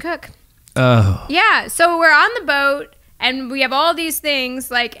realize she couldn't cook. Oh. Yeah. So we're on the boat and we have all these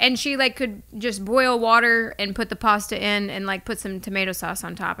things and she could just boil water and put the pasta in and put some tomato sauce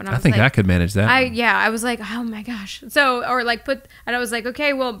on top. And I think I could manage that. I was like, oh my gosh. So, and I was like,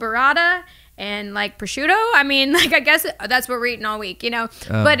 okay, well, burrata and prosciutto. I mean, I guess that's what we're eating all week, you know?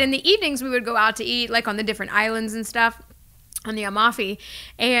 Oh. But in the evenings we would go out to eat on the different islands and stuff. On the Amalfi,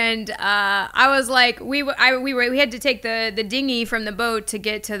 and I was like, we had to take the dinghy from the boat to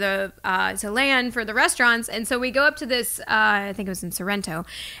get to the to land for the restaurants, and so we go up to this. I think it was in Sorrento,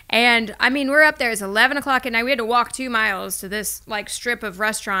 and I mean we're up there. It's 11 o'clock at night. We had to walk 2 miles to this strip of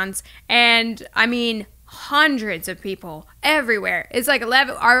restaurants, and I mean hundreds of people everywhere. It's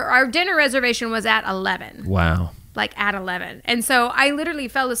 11. Our dinner reservation was at 11. Wow. At 11, and so I literally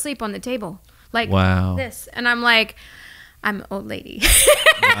fell asleep on the table, wow. this, and I'm like. I'm an old lady.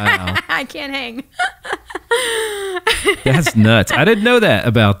 Wow. I can't hang. That's nuts. I didn't know that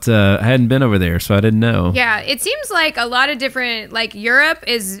about, I hadn't been over there, so I didn't know. Yeah, it seems like a lot of different, Europe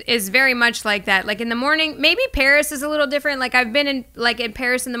is very much like that. In the morning, maybe Paris is a little different. I've been in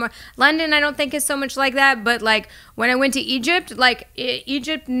Paris in the morning. London, I don't think is so much like that. But when I went to Egypt,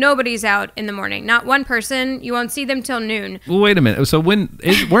 Egypt, nobody's out in the morning. Not one person. You won't see them till noon. Well, wait a minute. So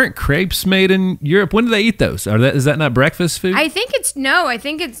weren't crepes made in Europe? When do they eat those? Is that not breakfast food? I think it's no.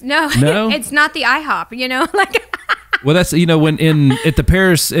 No? It's not the IHOP, you know? Well, that's when at the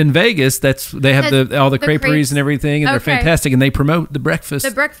Paris in Vegas, they have all the creperies and everything, and they're fantastic, and they promote the breakfast.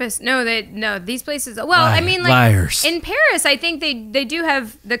 The breakfast, no, these places. Well, I mean, liars. In Paris, I think they do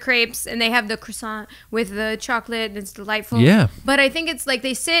have the crepes and they have the croissant with the chocolate. It's delightful. Yeah. But I think it's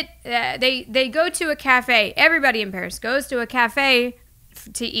they sit, they go to a cafe. Everybody in Paris goes to a cafe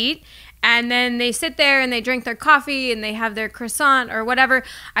to eat. And then they sit there and they drink their coffee and they have their croissant or whatever.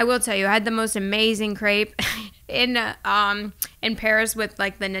 I will tell you, I had the most amazing crepe in Paris with the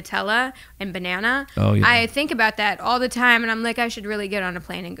Nutella and banana. Oh, yeah. I think about that all the time, and I'm like, I should really get on a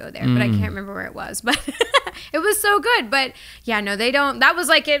plane and go there, but I can't remember where it was. But it was so good. But yeah, no, they don't. That was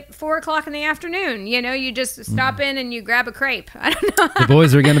at 4 o'clock in the afternoon. You know, you just stop in and you grab a crepe. I don't know. The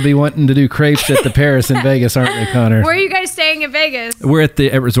boys are going to be wanting to do crepes at the Paris in Vegas, aren't they, Connor? Where are you guys staying in Vegas? We're at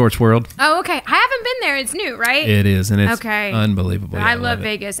Resorts World. Oh, okay. I haven't been there. It's new, right? It is, and it's unbelievable. I love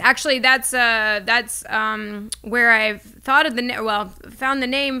Vegas. Actually, that's where I've found the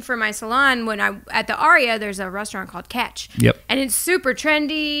name for my salon when at the Aria. There's a restaurant called Catch. Yep. And it's super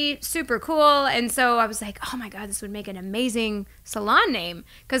trendy, super cool, and so I was like, oh my God, this would make an amazing salon name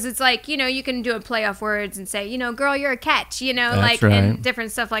because it's you can do a play off words and say, girl, you're a catch, That's right. and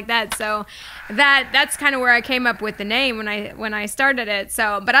different stuff like that. So that's kind of where I came up with the name when I started it.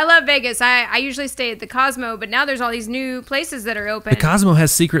 So, but I love Vegas. I usually stay at the Cosmo, but now there's all these new places that are open. The Cosmo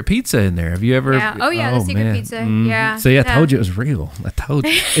has secret pizza in there. Have you ever? Yeah. Oh yeah, the secret pizza. Mm-hmm. Yeah. See, I told you it was real. I told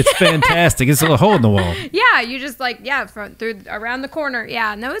you. It's fantastic. It's a little hole in the wall. Yeah, you just through around the corner.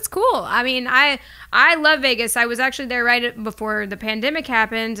 Yeah, no, it's cool. I mean, I love Vegas. I was actually there right before the pandemic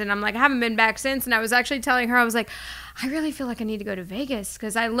happened, and I'm I haven't been back since. And I was actually telling her, I was like, I really feel like I need to go to Vegas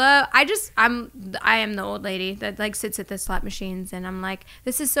because I am the old lady that sits at the slot machines, and I'm like,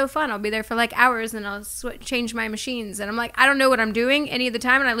 this is so fun. I'll be there for hours, and I'll change my machines, and I'm like, I don't know what I'm doing any of the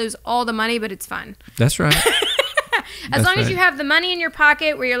time, and I lose all the money, but it's fun. That's right. As long as you have the money in your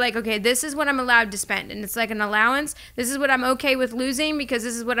pocket where you're like, okay, this is what I'm allowed to spend. And it's like an allowance. This is what I'm okay with losing because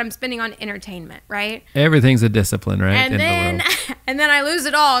this is what I'm spending on entertainment, right? Everything's a discipline, right? And then I lose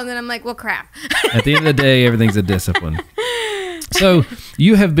it all. And then I'm like, well, crap. At the end of the day, everything's a discipline. So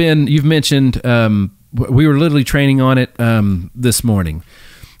you've mentioned, we were literally training on it this morning.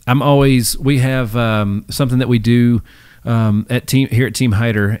 We have something that we do here at Team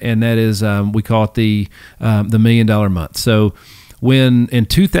Hyder, and that is we call it the $1 Million Month. So when in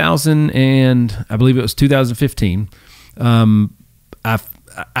 2000 and I believe it was 2015, I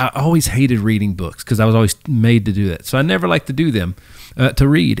always hated reading books because I was always made to do that. So I never liked to do them to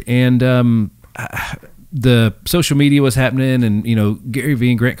read, and the social media was happening, and Gary Vee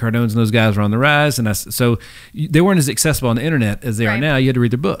and Grant Cardone's and those guys were on the rise, and so they weren't as accessible on the internet as they are now. You had to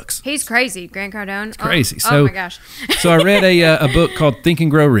read their books. He's crazy, Grant Cardone. It's crazy. Oh my gosh. So I read a book called Think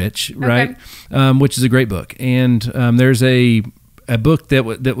and Grow Rich, right? Okay. Which is a great book, and there's a book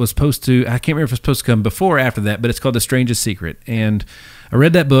that was supposed to, I can't remember if it was supposed to come before or after that, but it's called The Strangest Secret, and I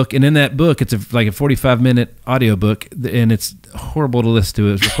read that book, and in that book, it's like a 45-minute audio book, and it's horrible to listen to.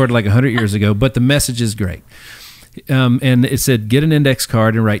 It was recorded like 100 years ago, but the message is great. And it said, get an index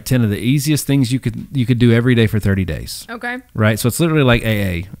card and write 10 of the easiest things you could do every day for 30 days. Okay. Right? So it's literally like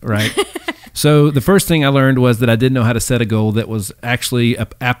AA, right? So the first thing I learned was that I didn't know how to set a goal that was actually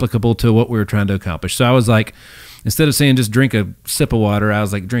applicable to what we were trying to accomplish. So I was like, instead of saying just drink a sip of water, I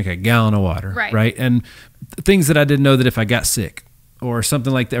was like, drink a gallon of water. Right? And things that I didn't know that if I got sick or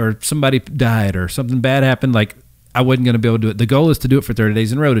something like that, or somebody died or something bad happened, like I wasn't going to be able to do it. The goal is to do it for 30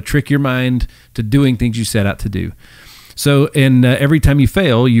 days in a row, to trick your mind to doing things you set out to do. So, and every time you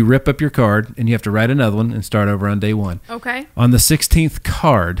fail, you rip up your card and you have to write another one and start over on day one. Okay. On the 16th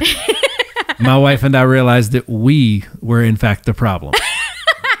card, my wife and I realized that we were in fact the problem.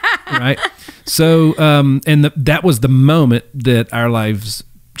 Right? So, that was the moment that our lives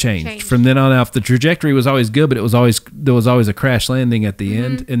changed. From then on out, the trajectory was always good, but there was always a crash landing at the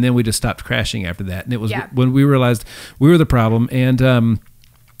end, and then we just stopped crashing after that. And it was when we realized we were the problem, and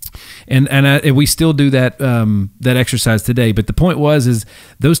we still do that exercise today. But the point is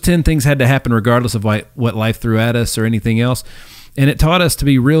those 10 things had to happen regardless of what life threw at us or anything else, and it taught us to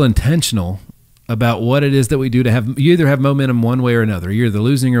be real intentional about what it is that we do to have. You either have momentum one way or another. You're either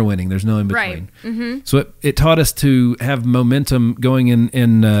losing or winning. There's no in between. Right. So it taught us to have momentum going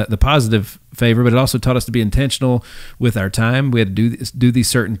in the positive favor, but it also taught us to be intentional with our time. We had to do these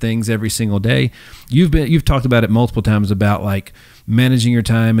certain things every single day. You've talked about it multiple times about like managing your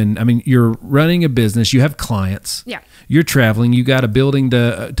time, and I mean, you're running a business, you have clients, you're traveling, you got a building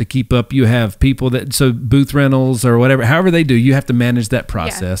to keep up, you have people so booth rentals or whatever, however they do, you have to manage that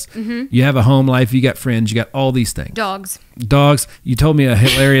process. You have a home life, you got friends, you got all these things. Dogs. You told me a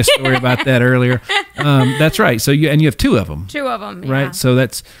hilarious story about that earlier. That's right. So you have two of them. Right. So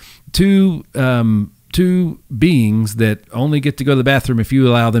that's two beings that only get to go to the bathroom if you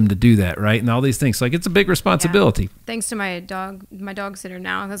allow them to do that, right? And all these things, like, it's a big responsibility. Thanks to my dog sitter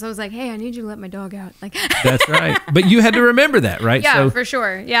now, because I was like, hey, I need you to let my dog out. Like, that's right. But you had to remember that, right? Yeah, so for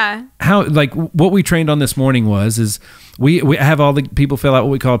sure. Yeah. How, like, what we trained on this morning is we have all the people fill out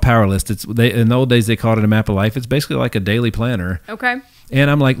what we call a power list. In the old days they called it a map of life. It's basically like a daily planner. Okay. And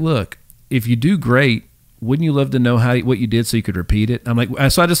I'm like, look, if you do great, wouldn't you love to know what you did so you could repeat it? I'm like,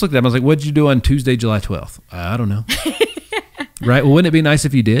 so I just looked at them. I was like, what did you do on Tuesday, July 12th? I don't know. Right? Well, wouldn't it be nice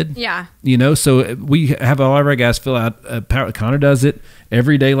if you did? Yeah. So we have all of our guys fill out Connor does it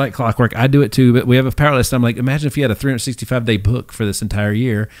every day like clockwork. I do it too, but we have a power list. I'm like, imagine if you had a 365-day book for this entire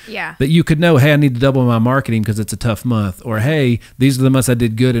year. Yeah. That you could know, hey, I need to double my marketing because it's a tough month. Or, hey, these are the months I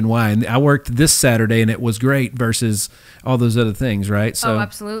did good and why. And I worked this Saturday and it was great versus all those other things, right? So,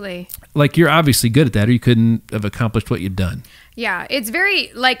 absolutely. Like, you're obviously good at that or you couldn't have accomplished what you've done. Yeah. It's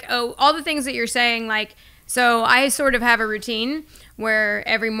very, like, all the things that you're saying, like, so I sort of have a routine where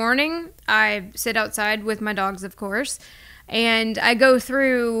every morning I sit outside with my dogs, of course, and I go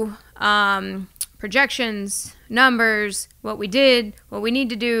through projections, numbers, what we did, what we need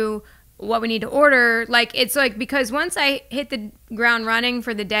to do, what we need to order. Like, it's like, because once I hit the ground running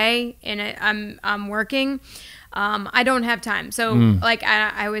for the day and I'm working, I don't have time. So like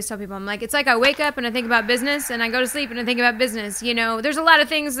I always tell people, I'm like, it's like I wake up and I think about business and I go to sleep and I think about business. There's a lot of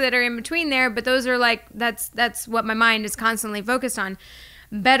things that are in between there, but those are like, that's what my mind is constantly focused on.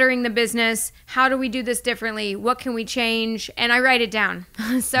 Bettering the business. How do we do this differently? What can we change? And I write it down.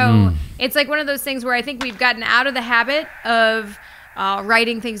 So it's like one of those things where I think we've gotten out of the habit of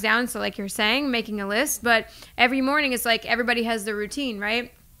writing things down. So like you're saying, making a list, but every morning it's like everybody has their routine,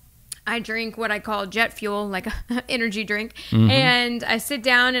 right? I drink what I call jet fuel, like an energy drink, and I sit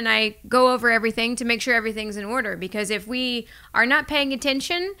down and I go over everything to make sure everything's in order. Because if we are not paying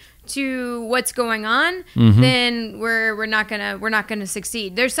attention to what's going on, then we're not gonna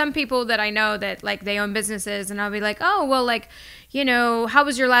succeed. There's some people that I know that, like, they own businesses, and I'll be like, oh, well, like, how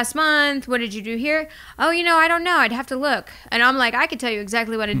was your last month? What did you do here? Oh, I don't know. I'd have to look. And I'm like, I could tell you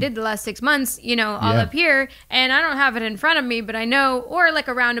exactly what I did the last 6 months, all up here. And I don't have it in front of me, but I know, or like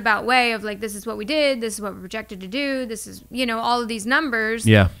a roundabout way of like, this is what we did. This is what we're projected to do. This is, all of these numbers.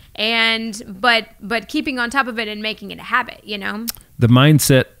 Yeah. And, but keeping on top of it and making it a habit, The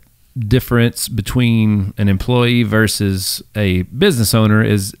mindset difference between an employee versus a business owner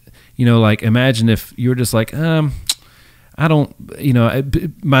is, like, imagine if you were just like, I don't,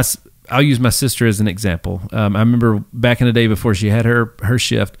 I'll use my sister as an example. I remember back in the day before she had her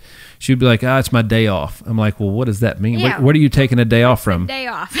shift, she would be like, it's my day off. I'm like, well, what does that mean? Yeah. What are you taking a day off from? Day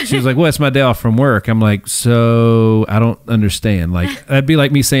off. She was like, well, it's my day off from work. I'm like, so I don't understand. Like, that'd be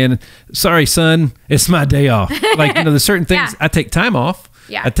like me saying, sorry, son, it's my day off. Like, there's certain things I take time off.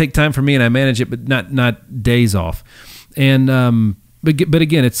 Yeah. I take time for me and I manage it, but not days off. And but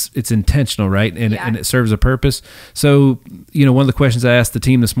again, it's intentional, right? And Yeah. and it serves a purpose. So, one of the questions I asked the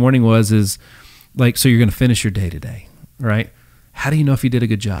team this morning is like, so you're going to finish your day today, right? How do you know if you did a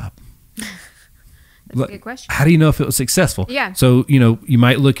good job? That's a good question. How do you know if it was successful? Yeah. So, you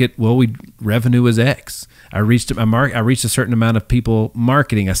might look at, revenue was X. I reached a certain amount of people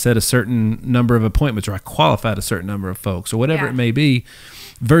marketing. I set a certain number of appointments, or I qualified a certain number of folks, or whatever it may be,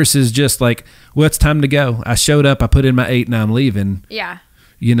 versus just like, well, it's time to go. I showed up, I put in my 8, and I'm leaving. Yeah.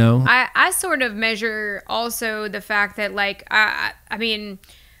 I sort of measure also the fact that, like, I mean,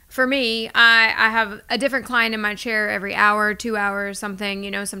 for me, I have a different client in my chair every hour, 2 hours,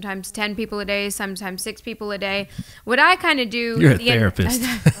 something, sometimes 10 people a day, sometimes 6 people a day. What I kind of do... You're a therapist.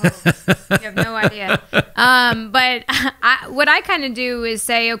 You have no idea. But what I kind of do is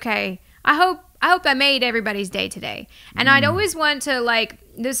say, okay, I hope I made everybody's day today. And I'd always want to, like,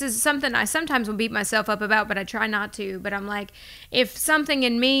 this is something I sometimes will beat myself up about, but I try not to. But I'm like, if something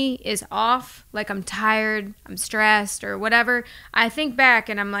in me is off, like I'm tired, I'm stressed or whatever, I think back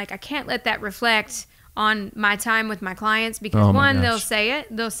and I'm like, I can't let that reflect on my time with my clients, because they'll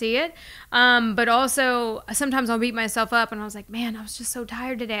see it. But also sometimes I'll beat myself up and I was like, man, I was just so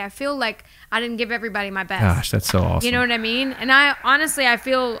tired today. I feel like I didn't give everybody my best. Gosh, that's so awesome. You know what I mean? And I honestly, I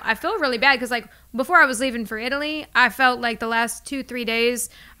feel really bad, because like before I was leaving for Italy, I felt like the last 2-3 days,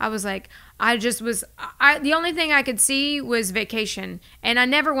 I was like, the only thing I could see was vacation. And I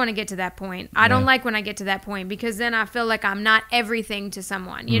never want to get to that point. I don't like when I get to that point, because then I feel like I'm not everything to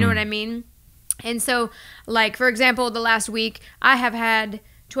someone. You know what I mean? And so, like, for example, the last week, I have had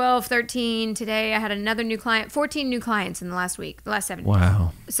 12, 13. Today, I had another new client, 14 new clients in the last week, the last 7 days.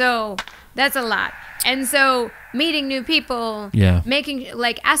 Wow. So that's a lot. And so meeting new people,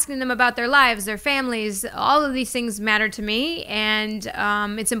 asking them about their lives, their families, all of these things matter to me. And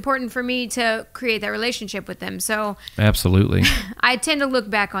it's important for me to create that relationship with them. So absolutely. I tend to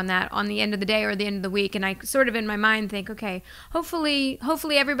look back on that on the end of the day or the end of the week. And I sort of in my mind think, okay, hopefully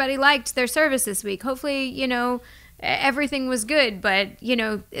everybody liked their service this week. Hopefully, everything was good. But,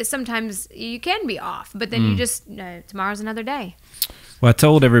 sometimes you can be off. But then you just, tomorrow's another day. Well, I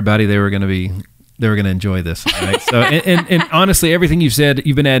told everybody they were going to enjoy this, right? So, and honestly, everything you've said,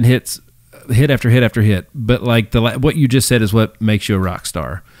 you've been adding hit after hit after hit. But like what you just said is what makes you a rock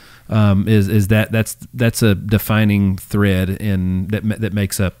star. That's a defining thread that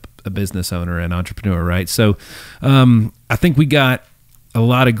makes up a business owner and entrepreneur, right? So, I think we got a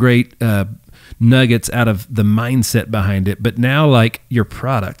lot of great nuggets out of the mindset behind it. But now, like, your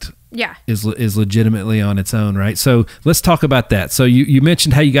product. Yeah, is legitimately on its own, right? So let's talk about that. So you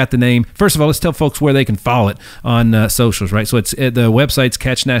mentioned how you got the name. First of all, let's tell folks where they can follow it on socials, right? So it's the website's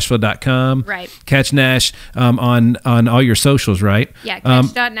catchnashville.com. Right. Catch Nash on all your socials, right? Yeah,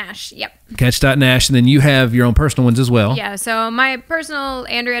 catch.nash. Yep. Catch.nash, and then you have your own personal ones as well. Yeah, so my personal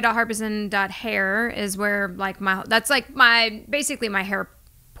Andrea.Harbison.hair is where basically my hair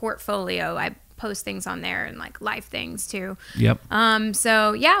portfolio. I post things on there and like life things too. Yep.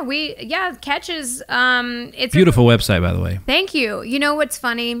 So Catch is it's beautiful website, by the way. Thank you. You know what's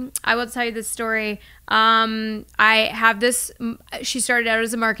funny? I will tell you this story. I have this. She started out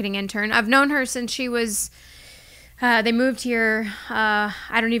as a marketing intern. I've known her since she was. They moved here. I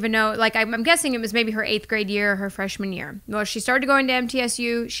don't even know. Like I'm guessing it was maybe her 8th grade year, her freshman year. Well, she started going to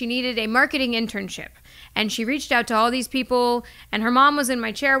MTSU. She needed a marketing internship. And she reached out to all these people, and her mom was in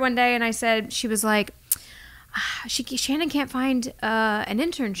my chair one day, and she was like, Shannon can't find an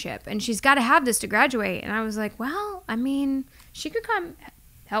internship, and she's got to have this to graduate. And I was like, well, I mean, she could come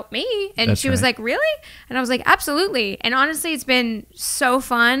help me. And she was like, really? And I was like, absolutely. And honestly, it's been so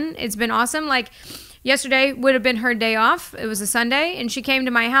fun. It's been awesome. Like, yesterday would have been her day off. It was a Sunday, and she came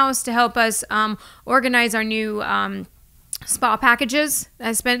to my house to help us organize our new spa packages.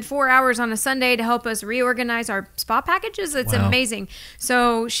 I spent 4 hours on a Sunday to help us reorganize our spa packages. It's amazing.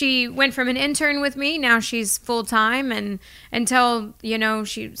 So she went from an intern with me. Now she's full time, and until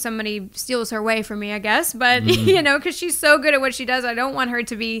somebody steals her way from me, I guess. But because she's so good at what she does, I don't want her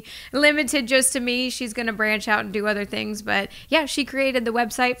to be limited just to me. She's going to branch out and do other things. But yeah, she created the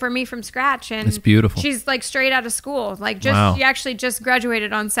website for me from scratch, and it's beautiful. She's like straight out of school. Like she actually just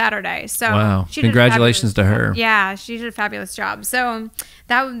graduated on Saturday. So congratulations to her. Yeah, she did a fabulous job. So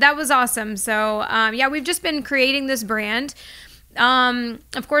that was awesome. So we've just been creating this brand.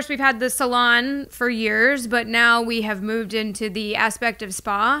 Of course, we've had the salon for years, but now we have moved into the aspect of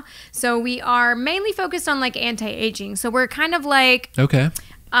spa. So we are mainly focused on like anti-aging. So we're kind of like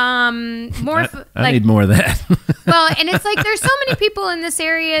More I need more of that. Well, and it's like there's so many people in this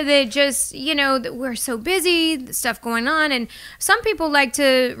area that just, that we're so busy, stuff going on, and some people like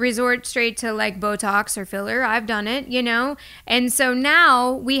to resort straight to like Botox or filler. I've done it, and so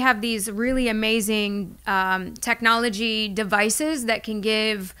now we have these really amazing technology devices that can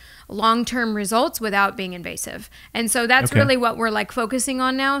give long-term results without being invasive, and so that's really what we're like focusing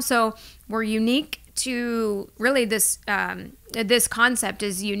on now. So we're unique to really this concept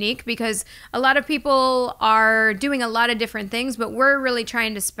is unique because a lot of people are doing a lot of different things, but we're really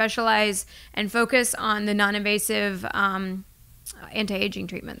trying to specialize and focus on the non-invasive anti-aging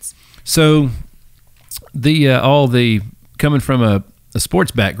treatments. So all the coming from a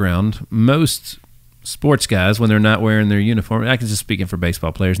sports background, most sports guys, when they're not wearing their uniform, I can just speaking for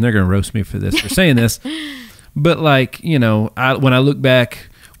baseball players, and they're going to roast me for this for saying this, but like, when I look back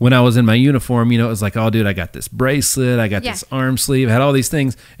when I was in my uniform, it was like, oh, dude, I got this bracelet, I got this arm sleeve, I had all these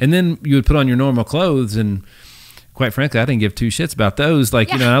things. And then you would put on your normal clothes, and quite frankly, I didn't give two shits about those.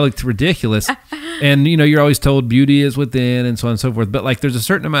 Like, I looked ridiculous. And, you're always told beauty is within and so on and so forth. But, like, there's a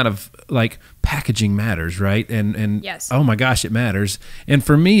certain amount of, like, packaging matters, right? And oh, my gosh, it matters. And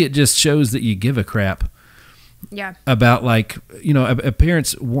for me, it just shows that you give a crap. Yeah. About like,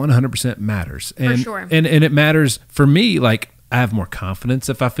 appearance 100% matters. And, for sure. And it matters for me, like, I have more confidence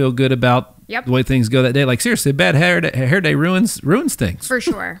if I feel good about the way things go that day. Like, seriously, a bad hair day ruins things. For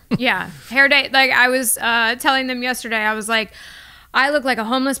sure. Yeah. Hair day. Like I was telling them yesterday, I was like, I look like a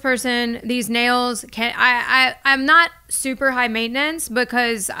homeless person. These nails I'm not super high maintenance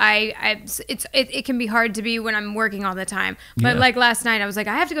because it can be hard to be when I'm working all the time. But like last night I was like,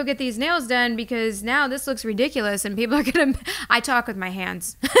 I have to go get these nails done because now this looks ridiculous and people are I talk with my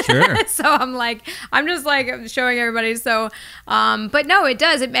hands. Sure. So I'm just like showing everybody. So, but no, it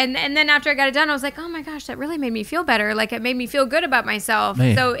does. And then after I got it done, I was like, oh my gosh, that really made me feel better. Like it made me feel good about myself.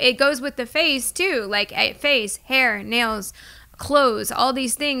 Man. So it goes with the face too, like face, hair, nails, clothes, all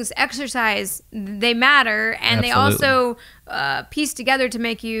these things, exercise, they matter, and Absolutely. They also piece together to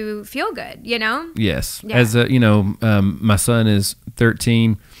make you feel good, Yes. Yeah. As my son is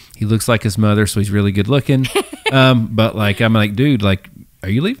 13. He looks like his mother, so he's really good looking. But like, I'm like, dude, like, are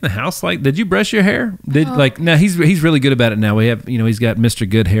you leaving the house? Like, did you brush your hair? No, he's really good about it now. We have, he's got Mr.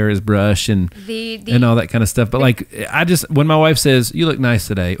 Good Hair as brush and all that kind of stuff. But like, when my wife says, you look nice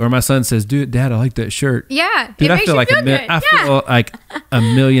today, or my son says, dude, Dad, I like that shirt. Yeah. Dude, I feel like feel like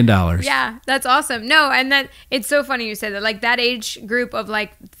 $1 million. Yeah. That's awesome. No. And it's so funny you said that, like that age group of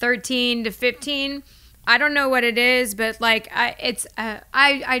like 13 to 15, I don't know what it is, but like I'm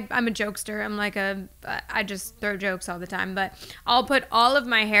a jokester. I'm like I just throw jokes all the time, but I'll put all of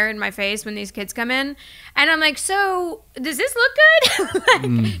my hair in my face when these kids come in, and I'm like, so does this look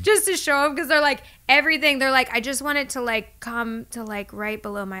good? Just to show them, because they're like everything. They're like, I just want it to like come to like right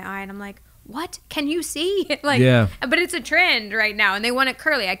below my eye, and I'm like, what? Can you see? Like, yeah. But it's a trend right now, and they want it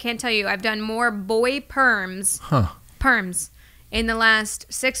curly. I can't tell you. I've done more boy perms in the last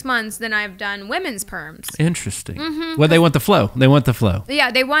 6 months than I've done women's perms. Interesting. Mm-hmm. Well, they want the flow. Yeah,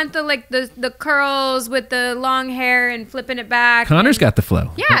 they want the curls with the long hair and flipping it back. Connor's got the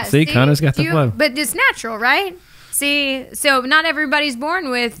flow. Yeah. See, Connor's got the flow. But it's natural, right? See, so not everybody's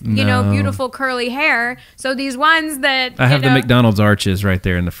born with, beautiful curly hair. So these ones that... I have the McDonald's arches right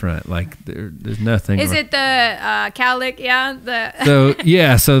there in the front. Like, there's nothing... Is it the cowlick?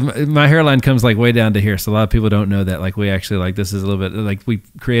 Yeah. So my hairline comes like way down to here. So a lot of people don't know that. Like, we actually, like, this is a little bit... Like, we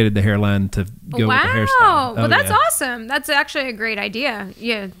created the hairline to go with the hairstyle. Wow. Well, that's awesome. That's actually a great idea.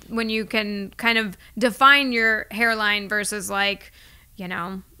 Yeah, when you can kind of define your hairline versus, like,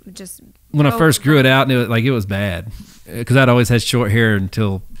 just... When I first grew it out, and it was bad because I'd always had short hair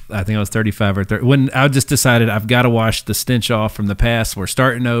until I think I was 35 or 30. When I just decided I've got to wash the stench off from the past. We're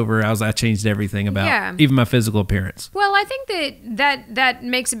starting over. I changed everything about even my physical appearance. Well, I think that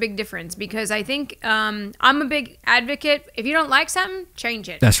makes a big difference because I think I'm a big advocate. If you don't like something, change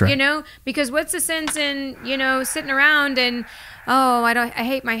it. That's right. Because what's the sense in sitting around and I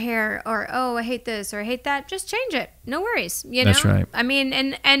hate my hair, or I hate this, or I hate that. Just change it. No worries. That's right. I mean,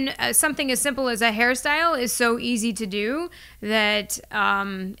 and something as simple as a hairstyle is so easy to do that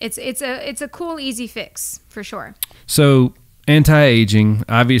it's a cool, easy fix for sure. So anti-aging,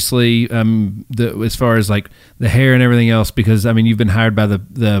 obviously, as far as like the hair and everything else, because I mean you've been hired by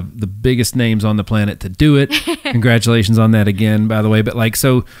the biggest names on the planet to do it. Congratulations on that again, by the way. But like,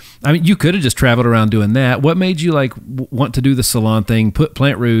 so I mean, you could have just traveled around doing that. What made you like want to do the salon thing,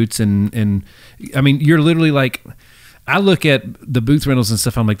 plant roots, and I mean, you're literally like, I look at the booth rentals and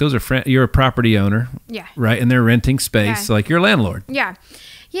stuff. I'm like, those are you're a property owner, yeah, right? And they're renting space, so like you're a landlord, yeah.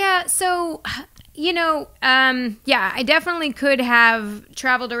 So Yeah, I definitely could have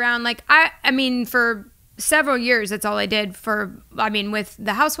traveled around. Like, I mean, for several years, that's all I did with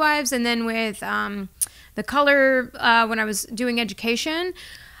the Housewives, and then with the color when I was doing education.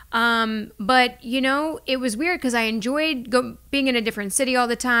 But it was weird because I enjoyed being in a different city all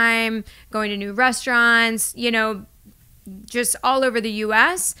the time, going to new restaurants, just all over the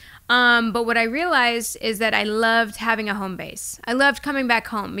U.S. But what I realized is that I loved having a home base. I loved coming back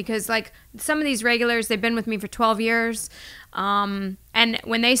home because, like, some of these regulars, they've been with me for 12 years. And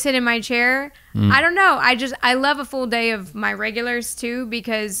when they sit in my chair, I don't know. I love a full day of my regulars too,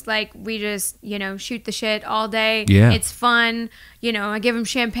 because, like, we just, shoot the shit all day. Yeah. It's fun. I give them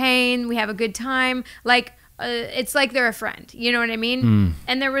champagne. We have a good time. Like, it's like they're a friend. You know what I mean?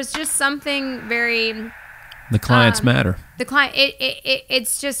 And there was just something very... The clients matter. The client,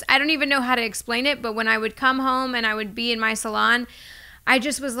 it's just, I don't even know how to explain it, but when I would come home and I would be in my salon, I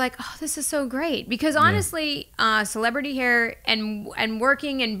just was like, oh, this is so great. Because honestly, celebrity hair and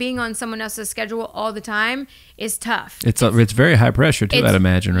working and being on someone else's schedule all the time is tough. It's very high pressure too, I'd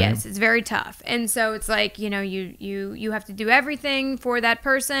imagine, right? Yes, it's very tough. And so it's like, you have to do everything for that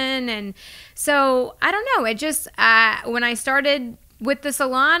person. And so, I don't know, it just, when I started with the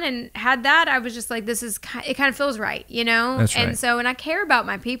salon and had that, I was just like, it kind of feels right, That's right. And so, and I care about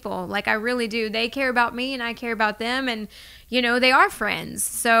my people. Like, I really do. They care about me and I care about them, and, they are friends.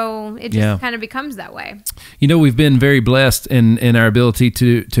 So it just kind of becomes that way. We've been very blessed in our ability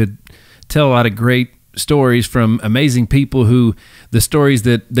to tell a lot of great stories from amazing people who the stories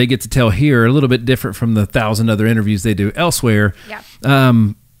that they get to tell here are a little bit different from the 1,000 other interviews they do elsewhere. Yeah.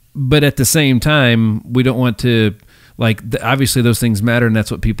 But at the same time, we don't want to, like, obviously those things matter, and that's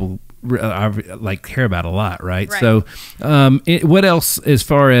what people care about a lot, right? So, what else as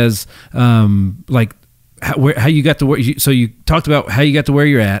far as how you got to where? So you talked about how you got to where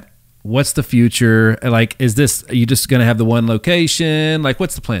you're at. What's the future? Like, are you just going to have the one location? Like,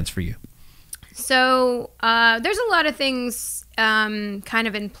 what's the plans for you? So there's a lot of things kind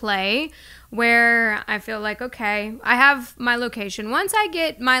of in play where I feel like, okay, I have my location. Once I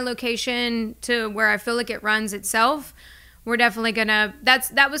get my location to where I feel like it runs itself, we're definitely gonna,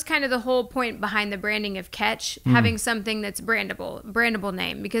 that was kind of the whole point behind the branding of Catch, having something that's brandable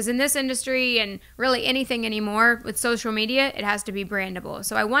name. Because in this industry, and really anything anymore with social media, it has to be brandable.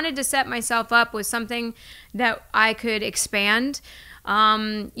 So I wanted to set myself up with something that I could expand,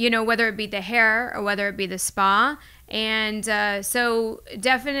 whether it be the hair or whether it be the spa. And so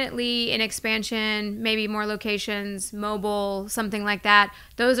definitely an expansion, maybe more locations, mobile, something like that.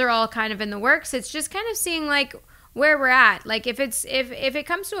 Those are all kind of in the works. It's just kind of seeing, like, where we're at. Like, if it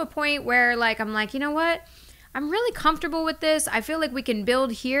comes to a point where, like, I'm like, you know what? I'm really comfortable with this. I feel like we can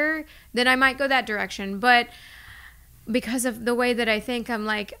build here, then I might go that direction. But because of the way that I think,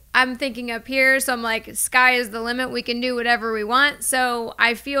 I'm thinking up here, so I'm like, sky is the limit. We can do whatever we want. So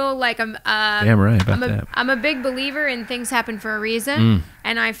I feel like I'm damn right about that. I'm a big believer in things happen for a reason,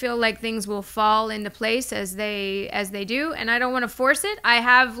 and I feel like things will fall into place as they do. And I don't want to force it.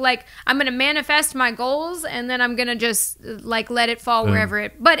 I'm going to manifest my goals, and then I'm going to just let it fall wherever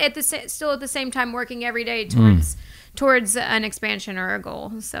it. But still at the same time, working every day towards an expansion or a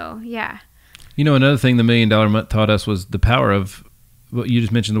goal. So yeah. Another thing the $1 Million Month taught us was the power of, well, you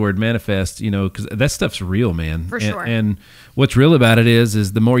just mentioned the word manifest, because that stuff's real, man. For sure. And what's real about it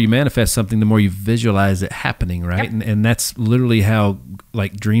is the more you manifest something, the more you visualize it happening, right? Yep. And that's literally how,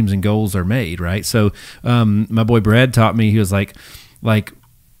 like, dreams and goals are made, right? So my boy Brad taught me, he was like,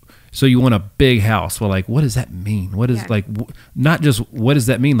 so you want a big house. Well, like, what does that mean? What is not just what does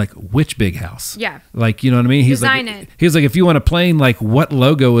that mean? Like, which big house? Yeah. Like, you know what I mean? Design it. He was like, if you want a plane, like, what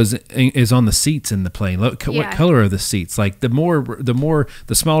logo is on the seats in the plane? What color are the seats? Like, the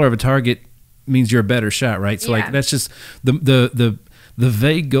smaller of a target means you're a better shot, right? So like, that's just the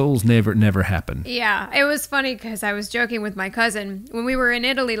vague goals never happen. Yeah, it was funny because I was joking with my cousin when we were in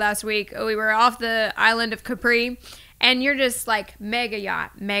Italy last week. We were off the island of Capri. And you're just like, mega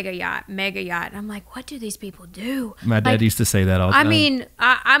yacht, mega yacht, mega yacht. And I'm like, what do these people do? My dad used to say that all the time. I mean,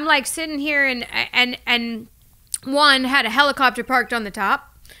 I'm like sitting here and one had a helicopter parked on the top.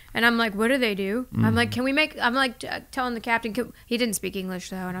 And I'm like, what do they do? I'm like, I'm like telling the captain, he didn't speak English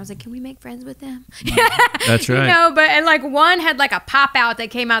though. And I was like, can we make friends with them? That's right. And like one had like a pop out that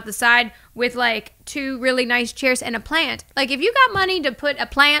came out the side with like 2 really nice chairs and a plant. Like, if you got money to put a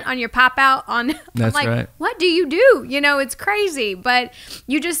plant on your pop out on, that's I'm like, right. What do you do? It's crazy, but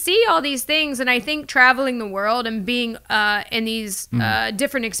you just see all these things. And I think traveling the world and being in these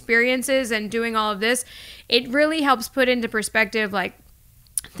different experiences and doing all of this, it really helps put into perspective, like,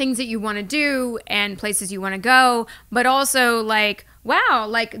 things that you want to do and places you want to go, but also like wow,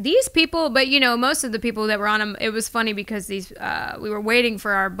 like these people, but you know, most of the people that were on them, it was funny because these, we were waiting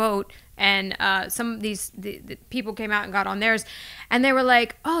for our boat, and some of these the people came out and got on theirs, and they were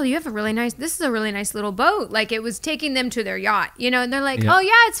like, oh, you have this is a really nice little boat. Like it was taking them to their yacht, you know, and they're like, oh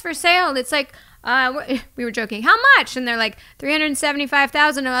yeah, it's for sale. It's like, we were joking, how much? And they're like,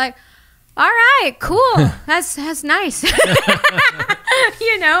 $375,000. I'm like, all right, cool. That's nice.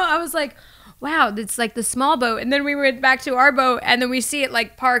 You know, I was like, wow, it's like the small boat. And then we went back to our boat, and then we see it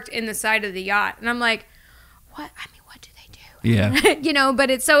like parked in the side of the yacht. And I'm like, what? I mean, what do they do? Yeah. You know,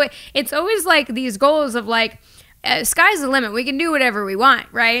 but it's always like these goals of like, sky's the limit. We can do whatever we want,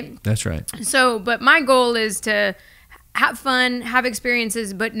 right? That's right. So, but my goal is to have fun, have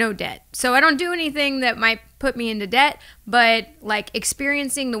experiences, but no debt. So I don't do anything that might put me into debt, but like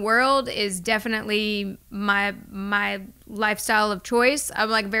experiencing the world is definitely my lifestyle of choice. I'm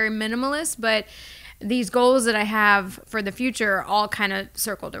like very minimalist, but these goals that I have for the future are all kind of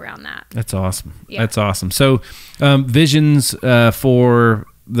circled around that. That's awesome. Yeah. That's awesome. So visions for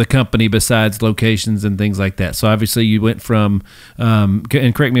the company besides locations and things like that. So obviously you went from,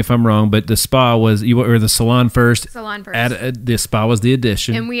 and correct me if I'm wrong, but the spa was, or the salon first. Salon first. The spa was the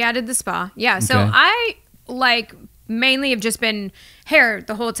addition. And we added the spa. Yeah. Okay. So I like mainly have just been hair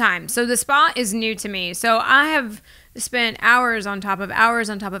the whole time. So the spa is new to me. So I have spent hours on top of hours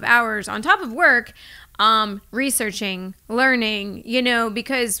on top of hours on top of work, researching, learning, you know,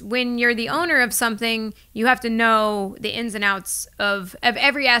 because when you're the owner of something, you have to know the ins and outs of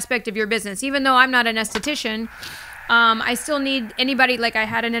every aspect of your business. Even though I'm not an esthetician, I still need anybody. Like I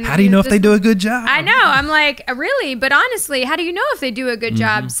had an interview. How do you know if they do a good job? I know. I'm like, really? But honestly, how do you know if they do a good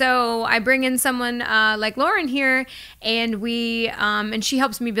job? So I bring in someone like Lauren here, and and she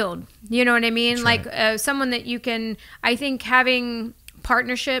helps me build. You know what I mean? That's like someone that you can, I think having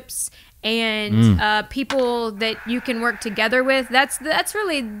partnerships and people that you can work together with, that's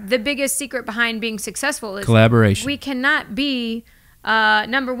really the biggest secret behind being successful is collaboration. We cannot be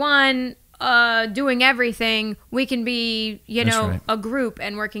number one doing everything. We can be, you know, right. a group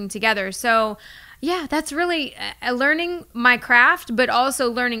and working together. So yeah, that's really learning my craft, but also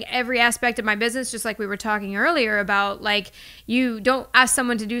learning every aspect of my business, just like we were talking earlier about, like, you don't ask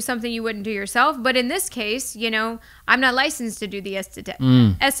someone to do something you wouldn't do yourself. But in this case, you know, I'm not licensed to do the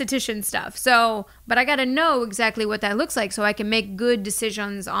esthetician stuff. So, but I got to know exactly what that looks like so I can make good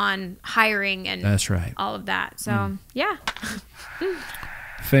decisions on hiring and that's right. all of that. So, yeah.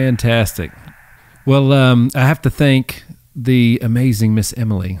 Fantastic. Well, I have to thank the amazing Miss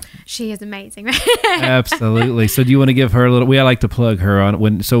Emily. She is amazing, right? Absolutely. So do you want to give her a little, I like to plug her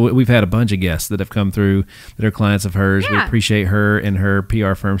on so we've had a bunch of guests that have come through that are clients of hers. Yeah. We appreciate her and her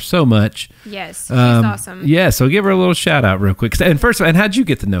PR firm so much. Yes. She's awesome. Yeah. So give her a little shout out real quick. And first, and how'd you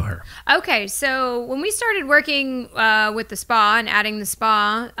get to know her? Okay. So when we started working with the spa and adding the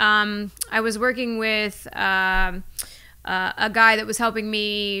spa, I was working with a guy that was helping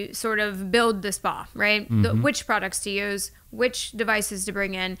me sort of build the spa, right? Which products to use, which devices to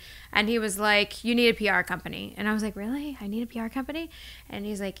bring in. And he was like, you need a PR company. And I was like, really? I need a PR company? And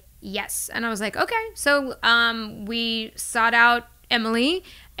he's like, yes. And I was like, okay. So we sought out Emily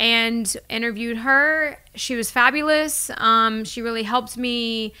and interviewed her. She was fabulous. She really helped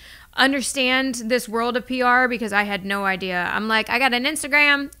me understand this world of PR because I had no idea. I'm like, I got an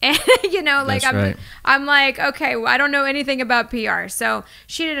Instagram, and you know, like I'm like, okay, well, I don't know anything about PR. So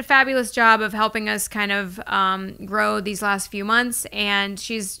she did a fabulous job of helping us kind of grow these last few months, and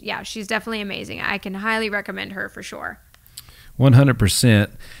she's definitely amazing. I can highly recommend her for sure.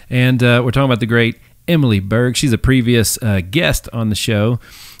 100%. And we're talking about the great Emily Berg. She's a previous guest on the show,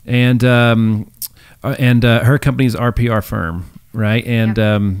 and her company's our PR firm. Right.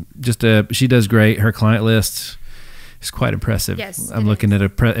 And she does great. Her client list is quite impressive. Yes, I'm looking at an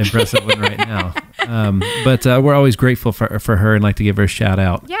impressive one right now. But we're always grateful for her and like to give her a shout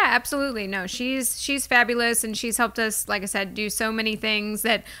out. Yeah, absolutely. No, she's fabulous, and she's helped us, like I said, do so many things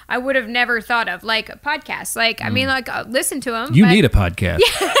that I would have never thought of, like podcasts. Like, I mean, like listen to them. You need a podcast.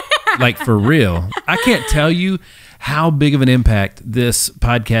 Yeah. Like for real. I can't tell you how big of an impact this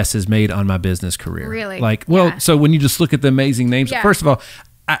podcast has made on my business career. Really? Like, well, yeah. So when you just look at the amazing names, first of all,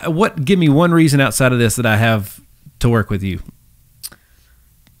 give me one reason outside of this that I have to work with you.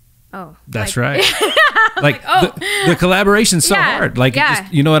 Oh, that's right. The collaboration's so hard. Like,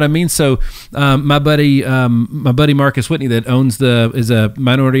 just, you know what I mean? So, my buddy Marcus Whitney that is a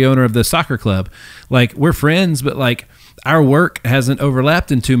minority owner of the soccer club. Like, we're friends, but like, our work hasn't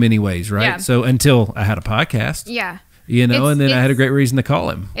overlapped in too many ways, right? Yeah. So until I had a podcast, you know, and then I had a great reason to call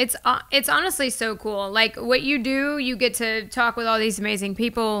him. It's honestly so cool. Like what you do, you get to talk with all these amazing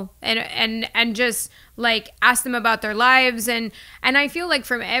people and just like ask them about their lives. And I feel like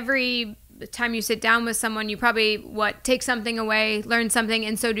from every time you sit down with someone, you probably take something away, learn something,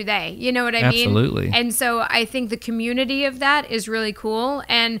 and so do they. You know what I mean? Absolutely. And so I think the community of that is really cool.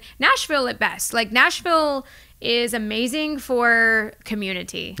 And Nashville at best, like Nashville is amazing for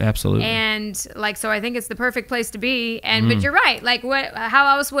community. Absolutely. And like, so I think it's the perfect place to be. And but you're right. Like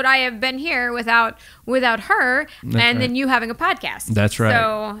how else would I have been here without her? Then you having a podcast. That's right.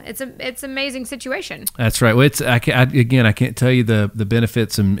 So it's an amazing situation. That's right. Well, I can't tell you the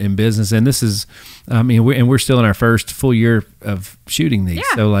benefits in business. And this is, I mean, we're still in our first full year of shooting these.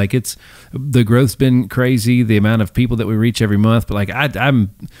 Yeah. So like the growth's been crazy, the amount of people that we reach every month. But like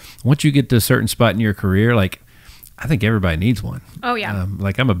I'm once you get to a certain spot in your career, like I think everybody needs one. Oh yeah.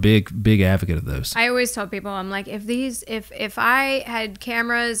 Like I'm a big advocate of those. I always tell people, I'm like, if I had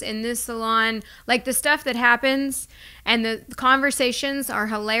cameras in this salon, like the stuff that happens and the conversations are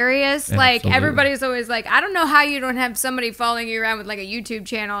hilarious. Absolutely. Like everybody's always like, I don't know how you don't have somebody following you around with like a YouTube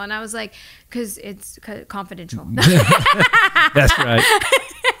channel. And I was like, because it's confidential. That's right.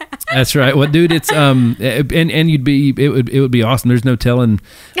 That's right. Well, dude, it's it would be awesome. There's no telling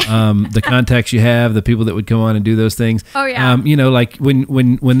the contacts you have, the people that would come on and do those things. Oh yeah. You know, like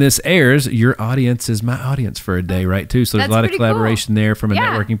when this airs, your audience is my audience for a day, right? Too. So there's a lot of collaboration there from a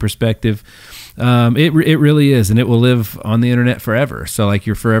networking perspective. It really is, and it will live on the internet forever. So like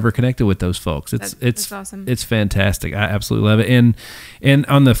you're forever connected with those folks. It's awesome. It's fantastic. I absolutely love it. And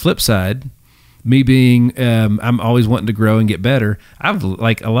on the flip side, me being, I'm always wanting to grow and get better. I've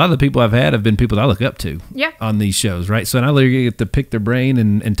like a lot of the people I've had have been people that I look up to on these shows, right? So and I literally get to pick their brain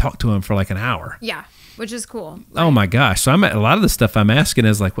and talk to them for like an hour. Yeah, which is cool. Oh my gosh. So a lot of the stuff I'm asking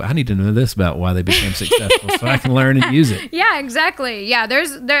is like, well, I need to know this about why they became successful so I can learn and use it. Yeah, exactly. Yeah,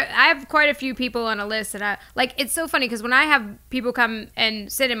 I have quite a few people on a list that I like. It's so funny because when I have people come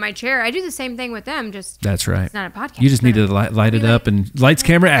and sit in my chair, I do the same thing with them. Just that's right. It's not a podcast. You just need to light it up and lights,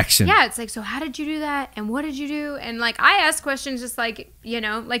 camera, action. Yeah, it's like, so how did you do that? And what did you do? And like, I ask questions just like, you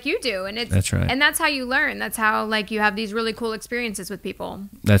know, like you do. And that's right. And that's how you learn. That's how like you have these really cool experiences with people.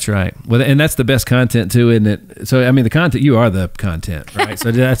 That's right. Well, and that's the best content too, isn't it? So, I mean, the content, you are the content, right?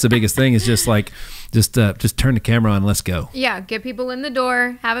 So that's the biggest thing is just like, just turn the camera on, let's go. Yeah, get people in the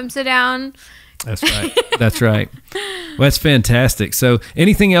door, have them sit down. That's right. That's right. Well, that's fantastic. So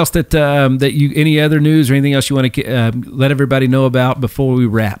anything else that any other news or anything else you want to let everybody know about before we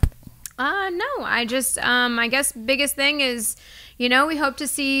wrap? No, I just, I guess biggest thing is, you know, we hope to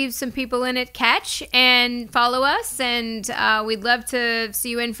see some people in at Catch and follow us. And we'd love to see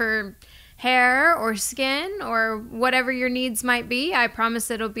you in for hair or skin or whatever your needs might be. I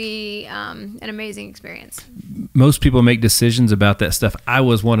promise it'll be an amazing experience. Most people make decisions about that stuff. I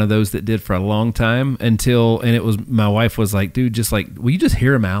was one of those that did for a long time and it was, my wife was like, dude, just like, will you just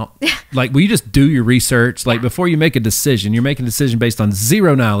hear them out? Like, will you just do your research? Like before you make a decision, you're making a decision based on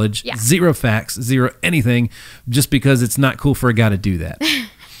zero knowledge, zero facts, zero anything, just because it's not cool for a guy to do that.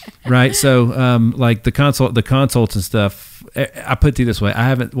 Right. So, like the consults and stuff, I put it to you this way.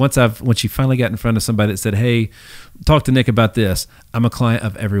 Once you finally got in front of somebody that said, hey, talk to Nick about this, I'm a client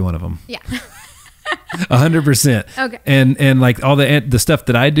of every one of them. Yeah. 100%. Okay. And like all the stuff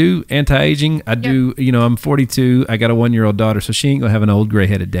that I do, anti-aging, I do, you know, I'm 42. I got a 1-year-old daughter, so she ain't gonna have an old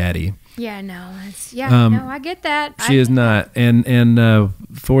gray-headed daddy. Yeah, no, no, I get that. She is not, and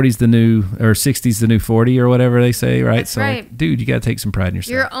 40's the new, or 60's the new 40, or whatever they say, right? That's right. Like, dude, you got to take some pride in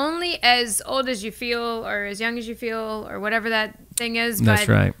yourself. You're only as old as you feel, or as young as you feel, or whatever that thing is. That's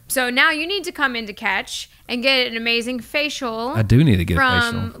right. So now you need to come into Catch and get an amazing facial. I do need to get a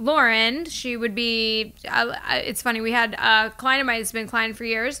facial. From Lauren. She would be. It's funny. We had a client of mine that's been a client for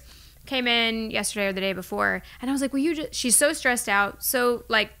years. Came in yesterday or the day before, and I was like, will you just, she's so stressed out, so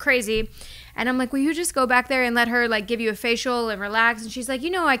like crazy, and I'm like, will you just go back there and let her like give you a facial and relax? And she's like, you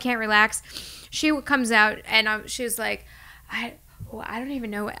know, I can't relax. She comes out and she was like, I don't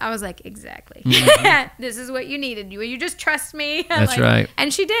even know what. I was like, exactly. Mm-hmm. This is what you needed. Will you just trust me? That's like, right.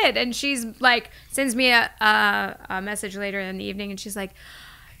 And she did, and she's like, sends me a message later in the evening, and she's like,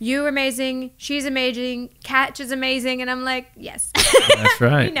 you're amazing. She's amazing. Catch is amazing. And I'm like, yes. That's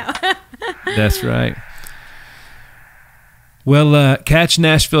right. You know. That's right. Well,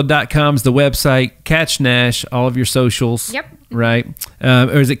 catchnashville.com is the website. Catch Nash, all of your socials. Yep. Right?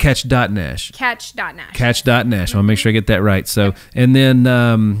 Or is it catch.nash? Catch.nash. Catch.nash. I want to make sure I get that right. So, and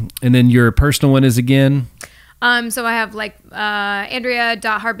then your personal one is again? So I have like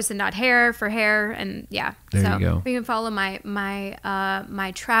Andrea.Harbison.hair for hair, and yeah. There so you go. you can follow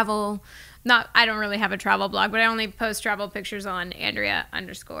my travel I don't really have a travel blog, but I only post travel pictures on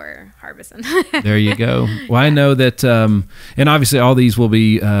Andrea_Harbison. There you go. Well, I know that, and obviously all these will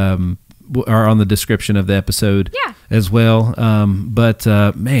be are on the description of the episode as well. But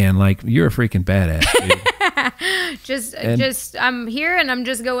man, like, you're a freaking badass, dude. just I'm here and I'm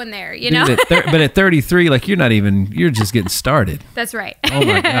just going there, you know. But at 33, like, you're just getting started. That's right. Oh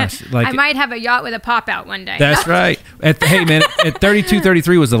my gosh. Like, I might have a yacht with a pop out one day. That's right. Hey man, at 32,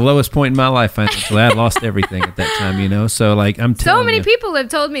 33 was the lowest point in my life financially. I had lost everything at that time, you know. So like, I'm telling you. So many people have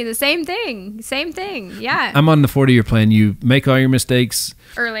told me the same thing. Same thing. Yeah. I'm on the 40-year plan. You make all your mistakes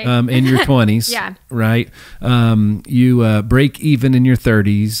early in your 20s. Yeah. Right. You break even in your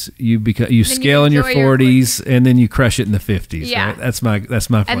 30s. You scale in your 40s, and then you crush it in the 50s. Yeah. Right? That's my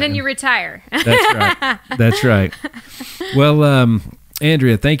plan. And then you retire. That's right. That's right. Well,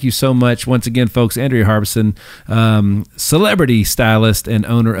 Andrea, thank you so much. Once again, folks, Andrea Harbison, celebrity stylist and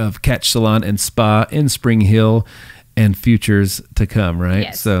owner of Catch Salon and Spa in Spring Hill, and futures to come, right?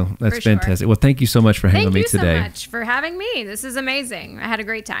 Yes, so that's fantastic. Sure. Well, thank you so much for hanging with me today. Thank you so much for having me. This is amazing. I had a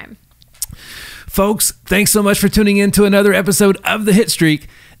great time. Folks, thanks so much for tuning in to another episode of The Hit Streak.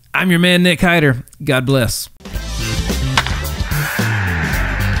 I'm your man, Nick Hyder. God bless.